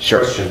 Sure.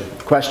 Question.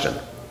 Question.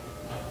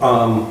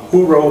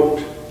 Who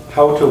wrote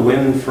How to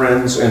Win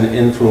Friends and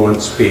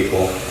Influence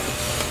People?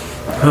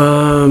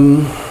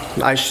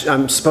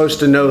 I'm supposed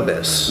to know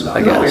this, I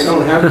No, you guess.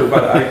 don't have to,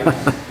 but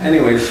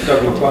anyways,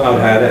 Doug McLeod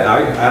had it.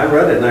 I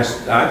read it and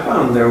I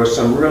found there was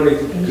some really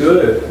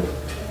good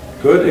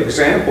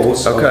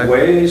examples Okay. of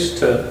ways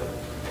to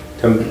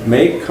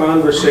make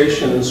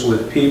conversations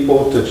with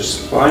people, to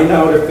just find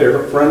out if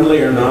they're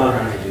friendly or not.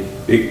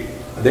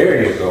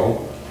 There you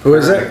go. Who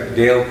is it?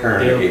 Dale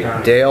Carnegie.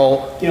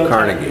 Dale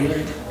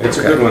Carnegie. It's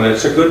a good one.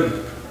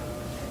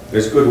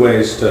 There's good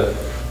ways to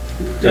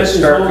That's as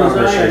start old as I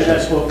am, that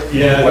conversations. book.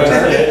 Yeah, What's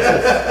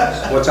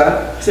that's What's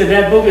that? I said,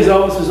 that book is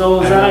almost as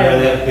old I as I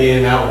remember am. that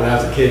being out when I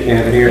was a kid.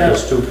 Can't hear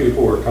because two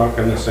people were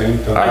talking at the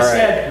same time. I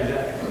said,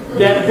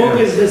 that book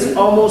is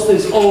almost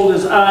as old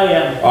as I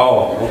am.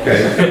 Oh,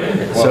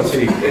 okay. Well,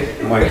 see,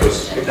 Mike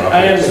was.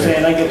 I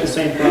understand, I get the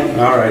same problem.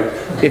 All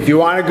right. If you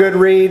want a good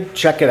read,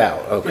 check it out.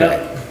 Okay.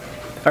 Yep.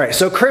 All right,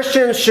 so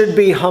Christians should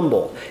be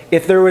humble.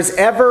 If there was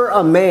ever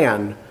a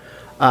man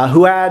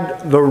who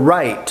had the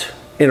right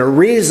and a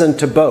reason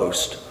to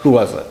boast, who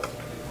was it?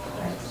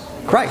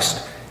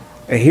 Christ.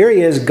 And here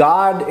he is,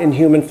 God in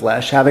human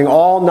flesh, having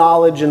all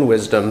knowledge and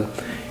wisdom.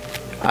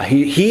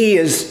 He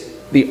is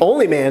the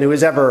only man who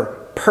is ever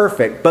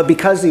perfect, but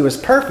because he was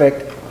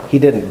perfect, he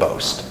didn't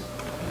boast.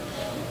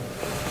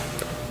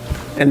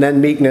 And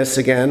then meekness,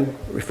 again,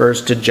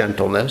 refers to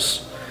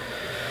gentleness.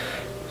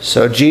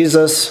 So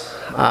Jesus,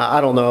 I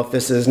don't know if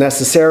this is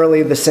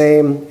necessarily the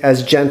same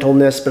as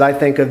gentleness, but I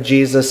think of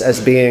Jesus as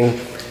being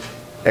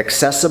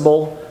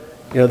accessible.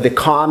 You know, the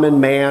common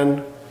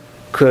man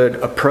could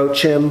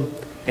approach him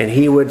and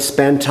he would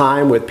spend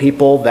time with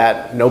people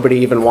that nobody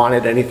even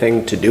wanted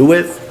anything to do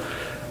with.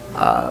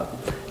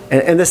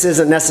 And this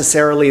isn't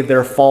necessarily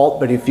their fault,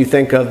 but if you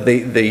think of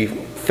the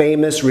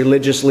famous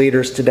religious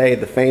leaders today,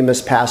 the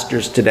famous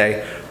pastors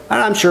today,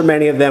 I'm sure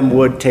many of them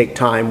would take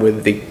time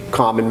with the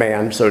common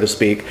man, so to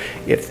speak,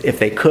 if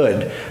they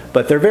could,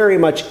 but they're very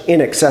much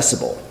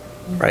inaccessible,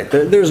 right?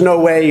 There's no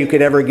way you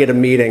could ever get a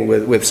meeting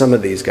with some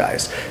of these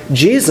guys.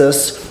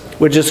 Jesus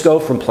would just go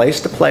from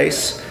place to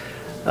place.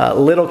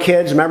 Little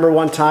kids, remember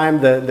one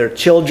time their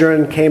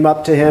children came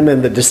up to him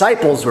and the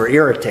disciples were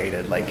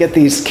irritated, like, get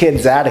these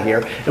kids out of here.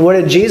 And what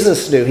did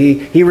Jesus do?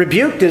 He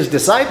rebuked his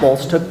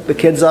disciples, took the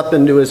kids up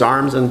into his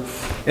arms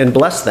and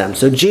blessed them.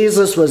 So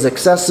Jesus was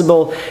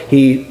accessible.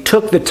 He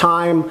took the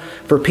time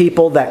for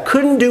people that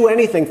couldn't do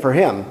anything for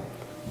him,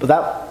 but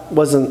that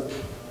wasn't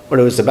what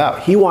it was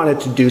about. He wanted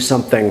to do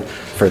something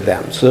for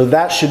them. So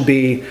that should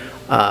be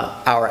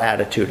our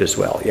attitude as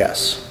well,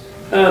 yes.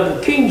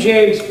 King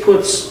James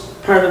puts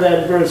part of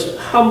that verse,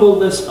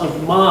 humbleness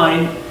of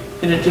mind,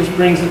 and it just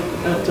brings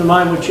to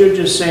mind what you're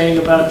just saying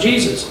about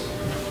Jesus.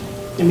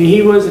 I mean,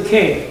 he was a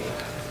king,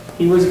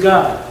 he was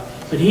God,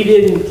 but he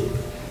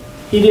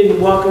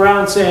didn't walk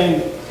around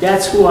saying,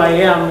 that's who I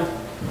am.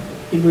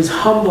 He was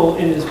humble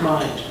in his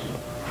mind.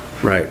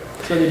 Right.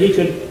 So that he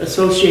could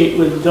associate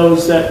with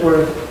those that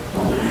were...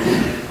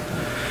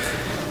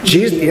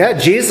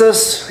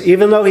 Jesus,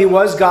 even though he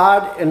was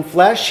God in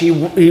flesh, he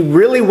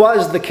really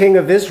was the king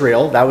of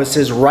Israel. That was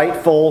his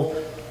rightful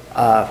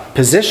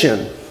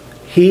position.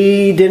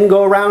 He didn't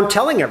go around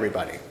telling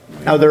everybody.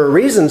 Now, there are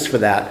reasons for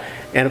that.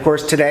 And of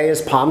course, today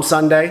is Palm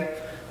Sunday.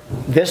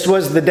 This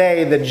was the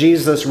day that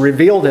Jesus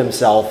revealed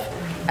himself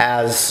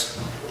as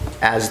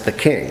the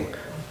king.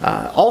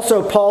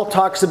 Also, Paul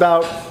talks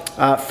about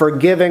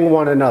forgiving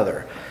one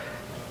another.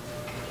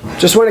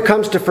 Just when it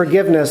comes to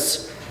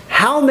forgiveness,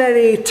 how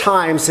many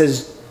times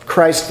has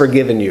Christ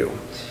forgiven you?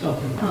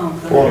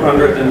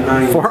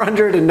 490.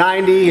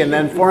 490 and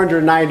then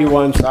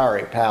 491,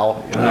 sorry,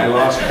 pal. And I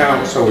lost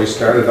count, so we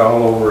started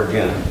all over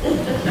again.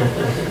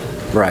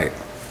 Right.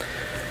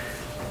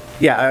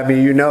 Yeah, I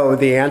mean, you know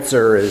the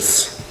answer is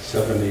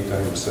 70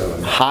 times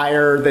 7.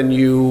 higher than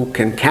you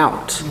can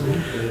count.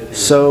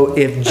 So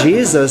if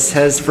Jesus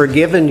has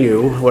forgiven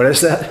you, what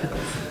is that?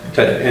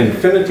 To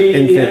infinity?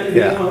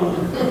 Yeah.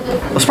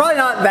 Well, it's probably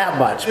not that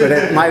much, but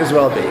it might as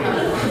well be.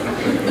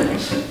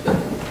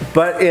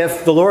 But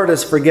if the Lord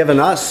has forgiven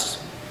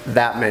us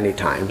that many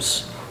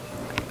times,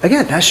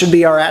 again, that should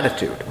be our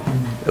attitude.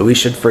 That we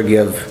should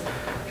forgive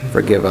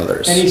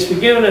others. And he's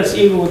forgiven us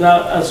even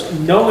without us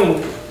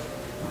knowing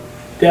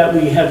that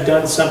we have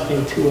done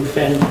something to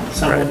offend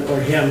someone or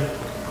him.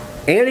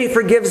 And he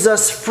forgives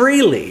us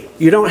freely.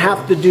 You don't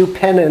have to do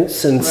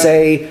penance and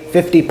say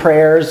 50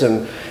 prayers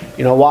and,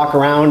 walk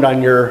around on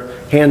your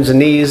hands and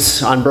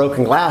knees on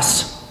broken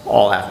glass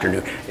all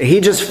afternoon. He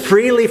just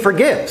freely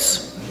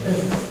forgives.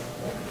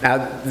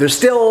 Now, there's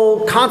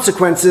still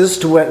consequences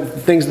to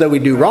things that we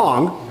do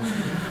wrong,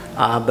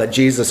 but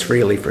Jesus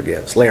freely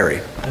forgives. Larry.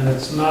 And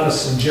it's not a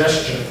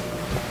suggestion.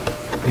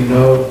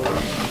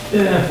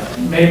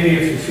 Maybe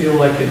if you feel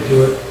like it,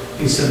 do it.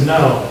 He said,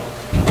 no,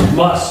 you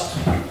must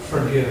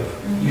forgive.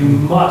 You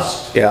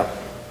must. Yeah.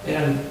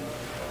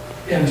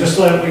 And just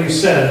like we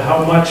said,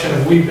 how much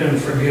have we been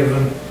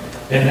forgiven?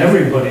 And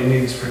everybody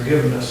needs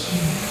forgiveness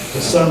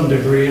to some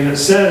degree. And it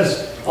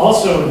says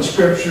also in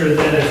Scripture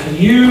that if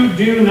you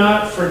do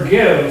not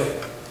forgive,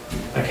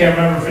 I can't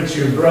remember if it's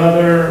your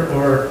brother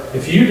or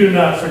if you do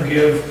not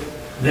forgive,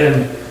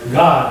 then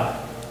God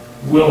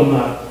will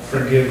not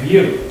forgive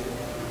you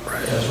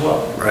as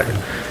well. Right.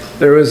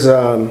 There was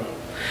an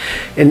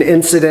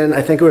incident,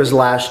 I think it was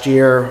last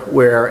year,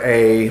 where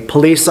a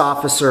police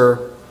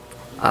officer,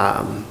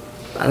 I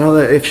don't know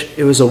if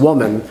it was a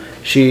woman,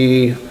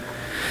 she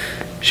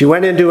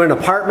went into an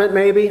apartment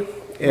maybe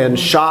and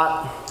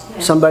shot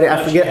somebody.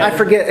 I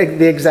forget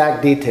the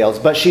exact details,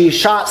 but she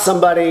shot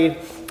somebody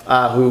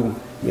who,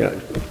 you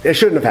know, it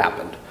shouldn't have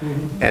happened.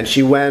 And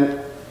she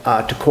went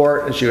to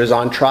court and she was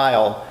on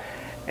trial.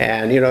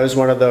 And, you know, it was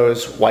one of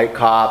those white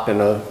cop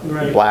and a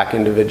black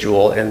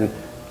individual. And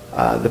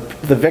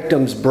the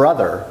victim's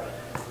brother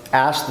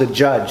asked the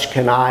judge,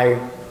 can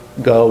I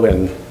go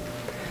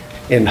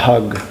and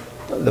hug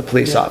the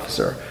police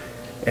officer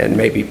and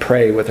maybe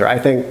pray with her? I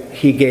think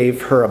he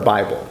gave her a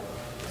Bible.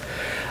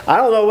 I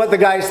don't know what the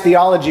guy's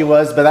theology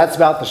was, but that's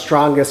about the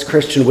strongest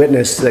Christian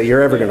witness that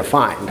you're ever going to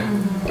find.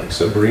 Like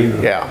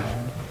Sabrina. Yeah,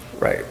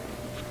 right.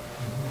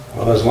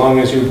 Well, as long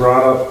as you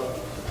brought up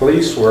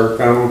police work,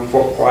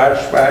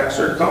 flashbacks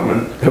are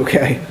coming.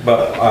 Okay.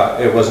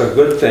 But it was a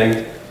good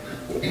thing.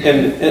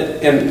 In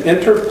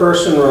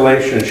interperson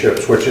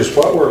relationships, which is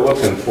what we're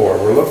looking for,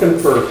 we're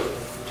looking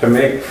to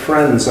make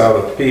friends out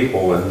of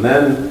people and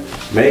then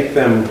make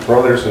them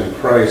brothers in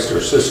Christ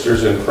or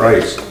sisters in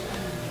Christ.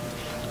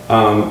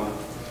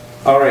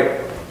 All right,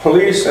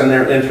 police and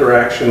their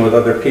interaction with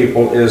other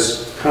people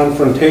is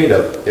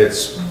confrontative.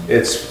 It's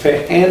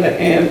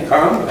hand-to-hand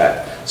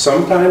combat.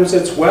 Sometimes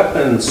it's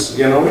weapons,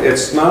 you know,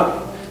 it's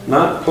not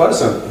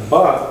pleasant,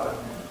 but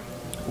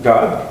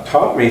God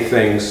taught me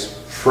things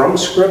from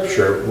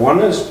Scripture. One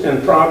is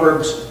in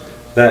Proverbs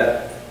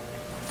that,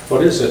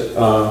 what is it?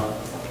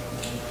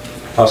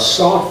 A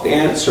soft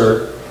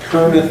answer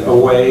turneth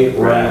away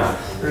wrath.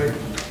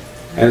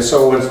 And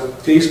so when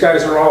these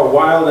guys are all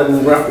wild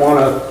and want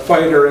to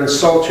fight or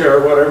insult you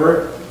or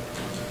whatever,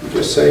 you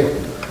just say,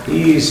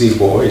 easy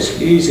boys,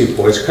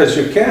 because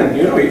you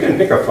can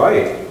pick a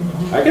fight.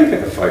 I can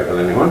pick a fight with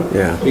anyone.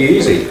 Yeah. Be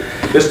easy.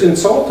 Just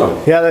insult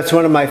them. Yeah, that's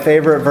one of my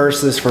favorite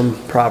verses from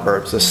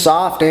Proverbs. A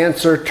soft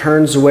answer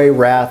turns away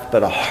wrath,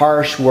 but a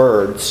harsh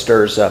word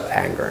stirs up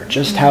anger.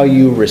 Just how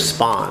you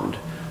respond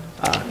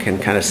can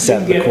kind of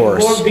set the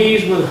course. You get more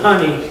bees with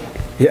honey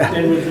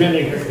than with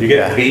vinegar. You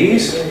get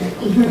bees?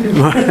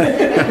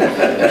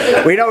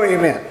 We know what you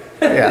meant.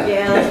 Yeah.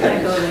 Yeah, let's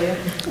not go there.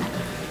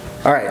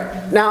 All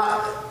right.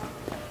 Now,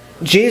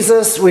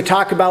 Jesus, we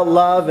talk about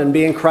love and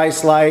being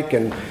Christ-like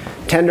and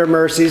tender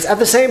mercies. At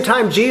the same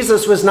time,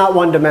 Jesus was not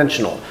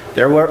one-dimensional.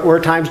 There were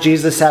times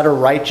Jesus had a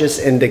righteous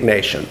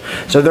indignation.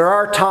 So there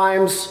are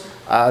times,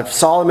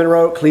 Solomon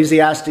wrote,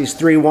 Ecclesiastes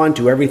 3:1,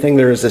 to everything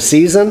there is a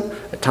season,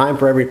 a time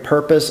for every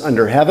purpose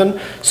under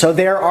heaven. So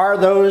there are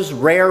those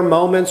rare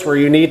moments where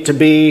you need to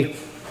be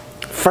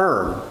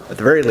firm, at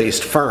the very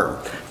least firm.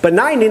 But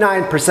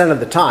 99% of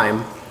the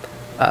time,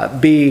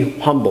 be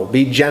humble,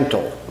 be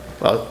gentle.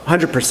 Well,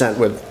 100%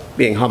 with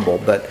being humble,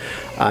 but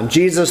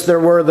Jesus, there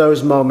were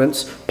those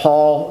moments.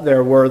 Paul,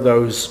 there were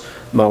those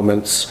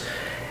moments.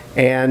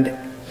 And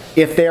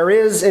if there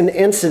is an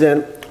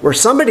incident where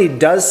somebody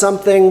does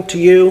something to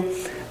you,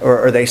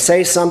 or they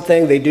say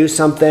something, they do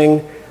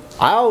something,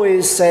 I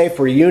always say,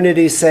 for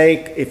unity's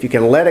sake, if you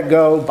can let it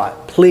go,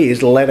 but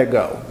please let it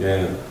go.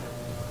 Yeah.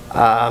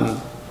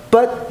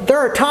 But there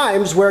are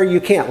times where you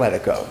can't let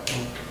it go,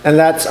 and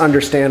that's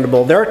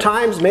understandable. There are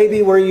times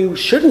maybe where you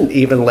shouldn't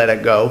even let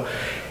it go.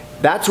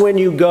 That's when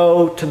you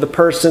go to the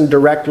person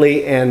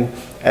directly and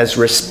as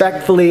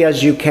respectfully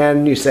as you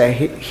can, you say,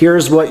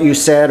 here's what you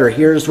said or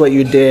here's what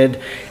you did,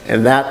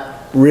 and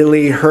that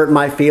really hurt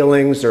my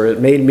feelings or it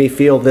made me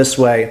feel this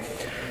way.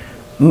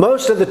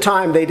 Most of the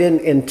time they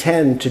didn't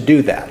intend to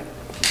do that.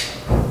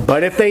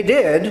 But if they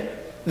did,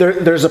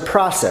 there's a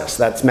process.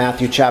 That's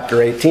Matthew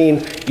chapter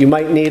 18. You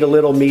might need a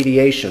little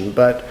mediation,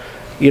 but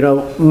you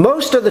know,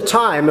 most of the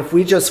time, if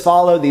we just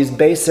follow these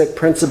basic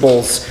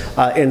principles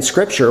in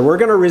Scripture, we're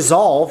going to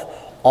resolve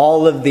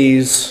all of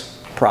these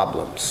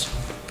problems.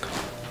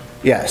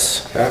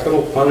 Yes?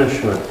 Capital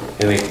punishment.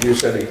 And you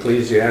said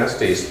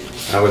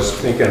Ecclesiastes. I was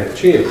thinking,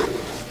 gee,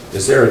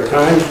 is there a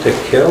time to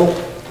kill?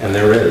 And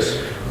there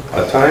is.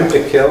 A time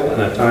to kill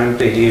and a time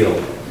to heal.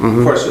 Mm-hmm.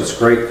 Of course, it's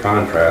great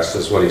contrast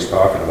is what he's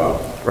talking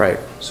about. Right.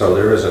 So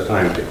there is a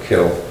time to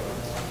kill.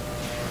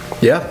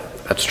 Yeah,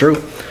 that's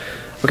true.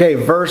 Okay,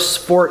 verse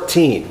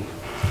 14.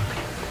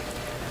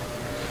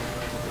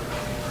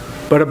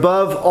 But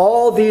above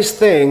all these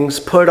things,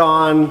 put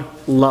on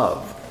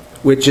love,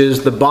 which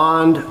is the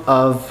bond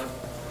of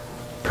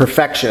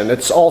perfection.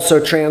 It's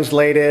also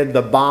translated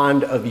the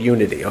bond of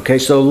unity. Okay,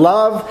 so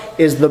love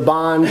is the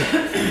bond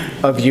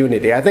of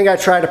unity. I think I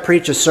try to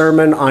preach a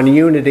sermon on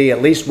unity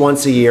at least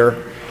once a year,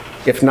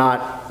 if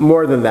not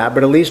more than that,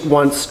 but at least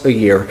once a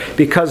year,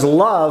 because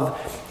love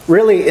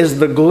really is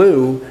the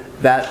glue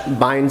that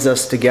binds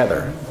us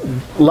together.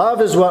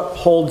 Love is what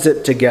holds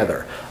it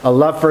together. A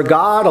love for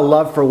God, a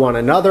love for one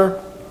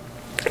another.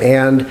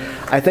 And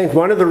I think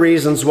one of the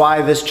reasons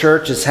why this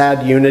church has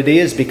had unity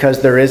is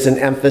because there is an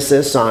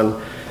emphasis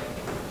on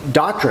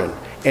doctrine.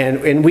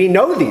 And we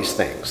know these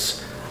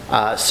things.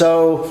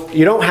 So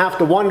you don't have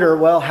to wonder,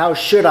 well, how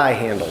should I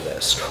handle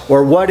this?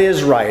 Or what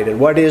is right and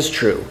what is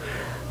true?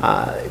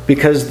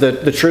 Because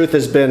the truth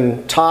has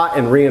been taught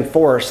and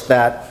reinforced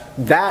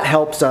that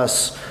helps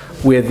us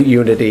with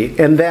unity.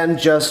 And then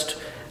just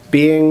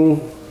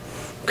being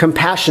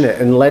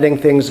compassionate and letting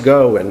things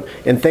go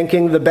and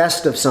thinking the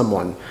best of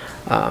someone.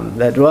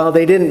 That, well,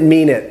 they didn't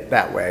mean it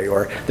that way,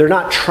 or they're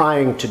not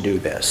trying to do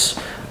this.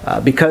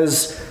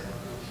 Because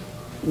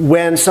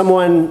when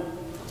someone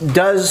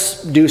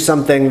does do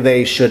something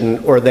they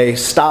shouldn't, or they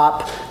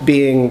stop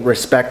being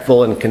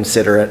respectful and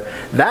considerate,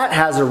 that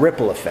has a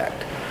ripple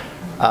effect.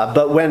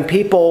 But when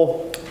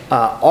people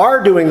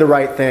are doing the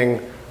right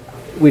thing,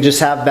 we just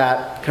have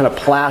that kind of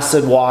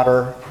placid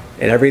water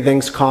and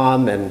everything's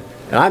calm. And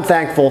I'm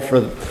thankful for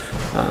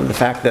the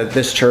fact that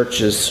this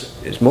church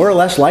is more or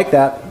less like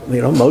that,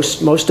 you know,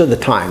 most of the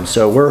time.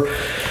 So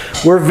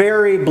we're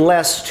very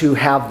blessed to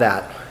have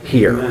that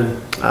here.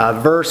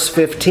 Verse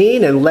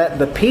 15, and let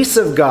the peace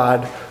of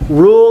God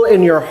rule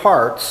in your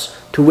hearts,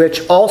 to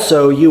which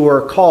also you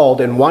were called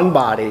in one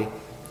body,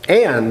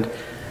 and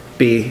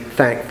be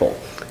thankful.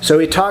 So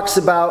he talks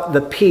about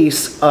the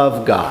peace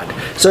of God.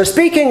 So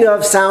speaking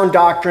of sound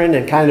doctrine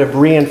and kind of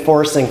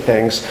reinforcing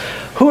things,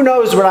 who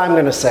knows what I'm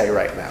going to say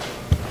right now?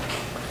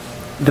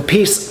 The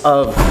peace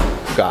of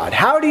God.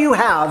 How do you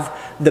have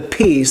the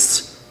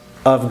peace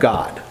of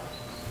God?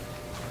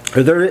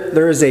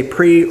 There is a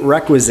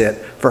prerequisite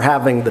for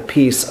having the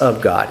peace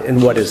of God.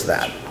 And what is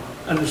that?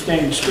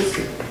 Understanding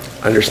Scripture.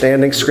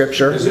 Understanding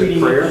Scripture. Is it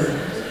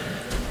prayer?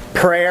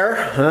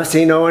 Prayer.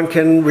 See, no one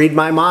can read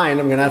my mind.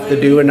 I'm going to have to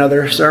do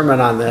another sermon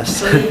on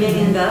this. Believing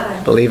in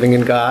God. Believing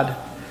in God.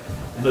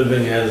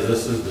 Living as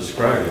this is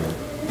describing.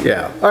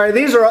 Yeah. All right,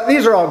 these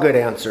are all good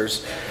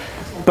answers.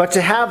 But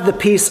to have the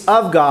peace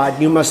of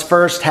God, you must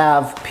first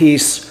have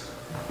peace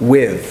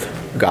with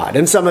God.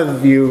 And some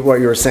of you, what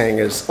you were saying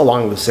is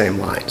along the same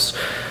lines.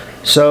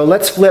 So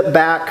let's flip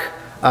back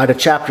to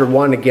chapter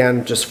 1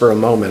 again just for a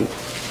moment.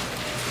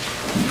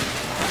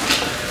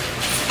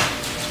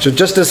 So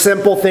just a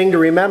simple thing to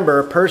remember,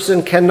 a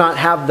person cannot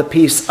have the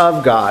peace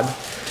of God,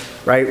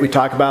 right? We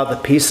talk about the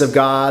peace of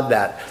God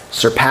that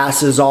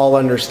surpasses all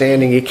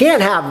understanding. You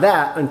can't have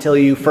that until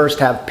you first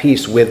have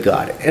peace with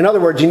God. In other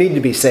words, you need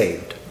to be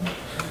saved.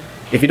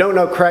 If you don't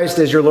know Christ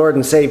as your Lord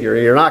and Savior,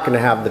 you're not going to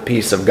have the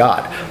peace of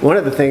God. One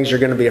of the things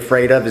you're going to be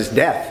afraid of is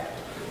death.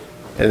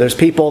 And there's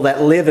people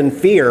that live in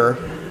fear.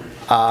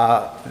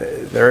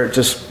 They're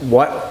just,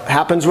 what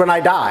happens when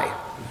I die?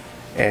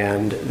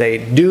 And they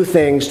do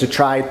things to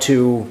try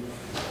to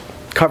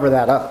cover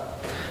that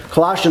up.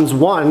 Colossians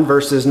 1,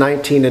 verses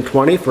 19 and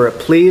 20, for it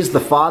pleased the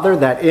Father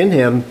that in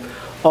him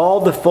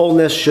all the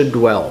fullness should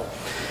dwell,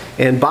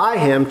 and by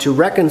him to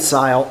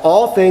reconcile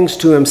all things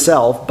to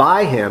himself,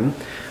 by him,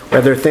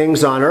 whether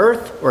things on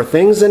earth or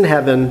things in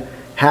heaven,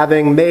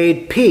 having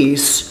made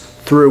peace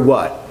through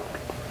what?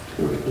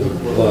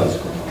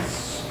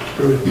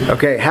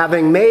 Okay,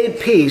 having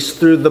made peace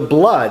through the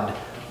blood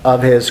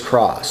of his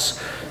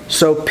cross.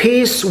 So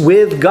peace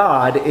with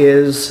God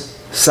is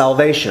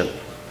salvation.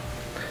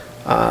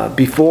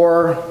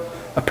 Before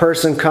a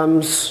person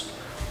comes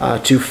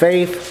to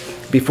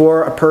faith,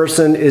 before a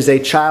person is a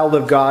child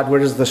of God, what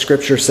does the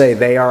scripture say?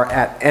 They are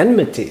at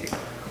enmity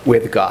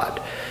with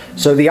God.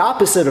 So the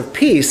opposite of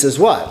peace is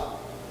what?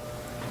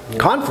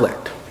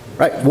 Conflict,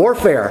 right?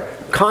 Warfare,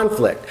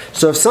 conflict.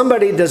 So if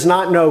somebody does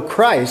not know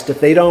Christ, if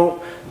they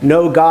don't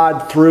know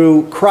God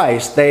through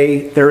Christ,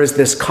 there is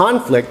this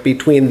conflict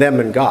between them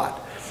and God.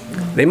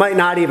 They might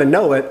not even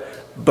know it,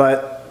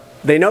 but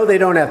they know they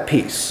don't have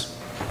peace.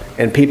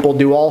 And people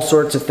do all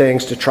sorts of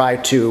things to try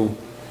to,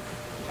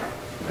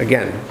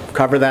 again,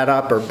 cover that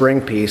up or bring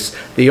peace.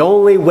 The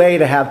only way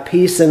to have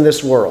peace in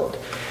this world,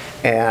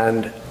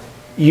 and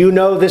you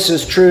know this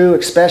is true,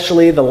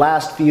 especially the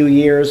last few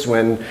years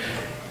when,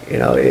 you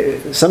know,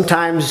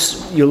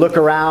 sometimes you look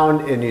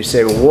around and you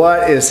say,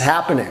 what is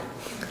happening?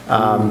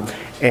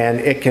 And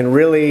it can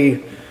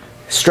really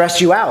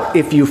stress you out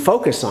if you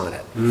focus on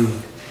it.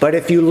 But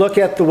if you look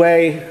at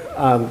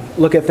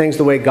things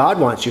the way God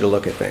wants you to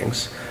look at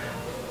things,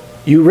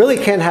 you really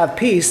can have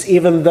peace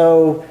even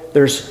though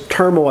there's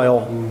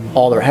turmoil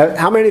all there.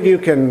 How many of you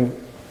can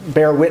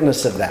bear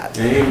witness of that?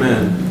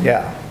 Amen.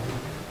 Yeah.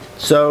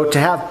 So to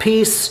have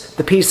peace,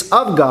 the peace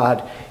of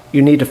God,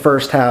 you need to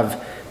first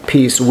have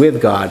peace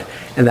with God,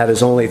 and that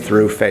is only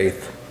through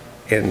faith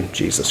in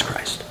Jesus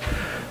Christ.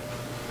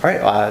 All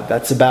right,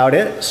 that's about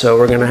it. So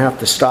we're going to have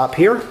to stop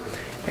here,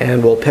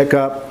 and we'll pick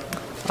up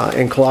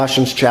in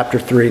Colossians chapter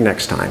 3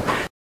 next time.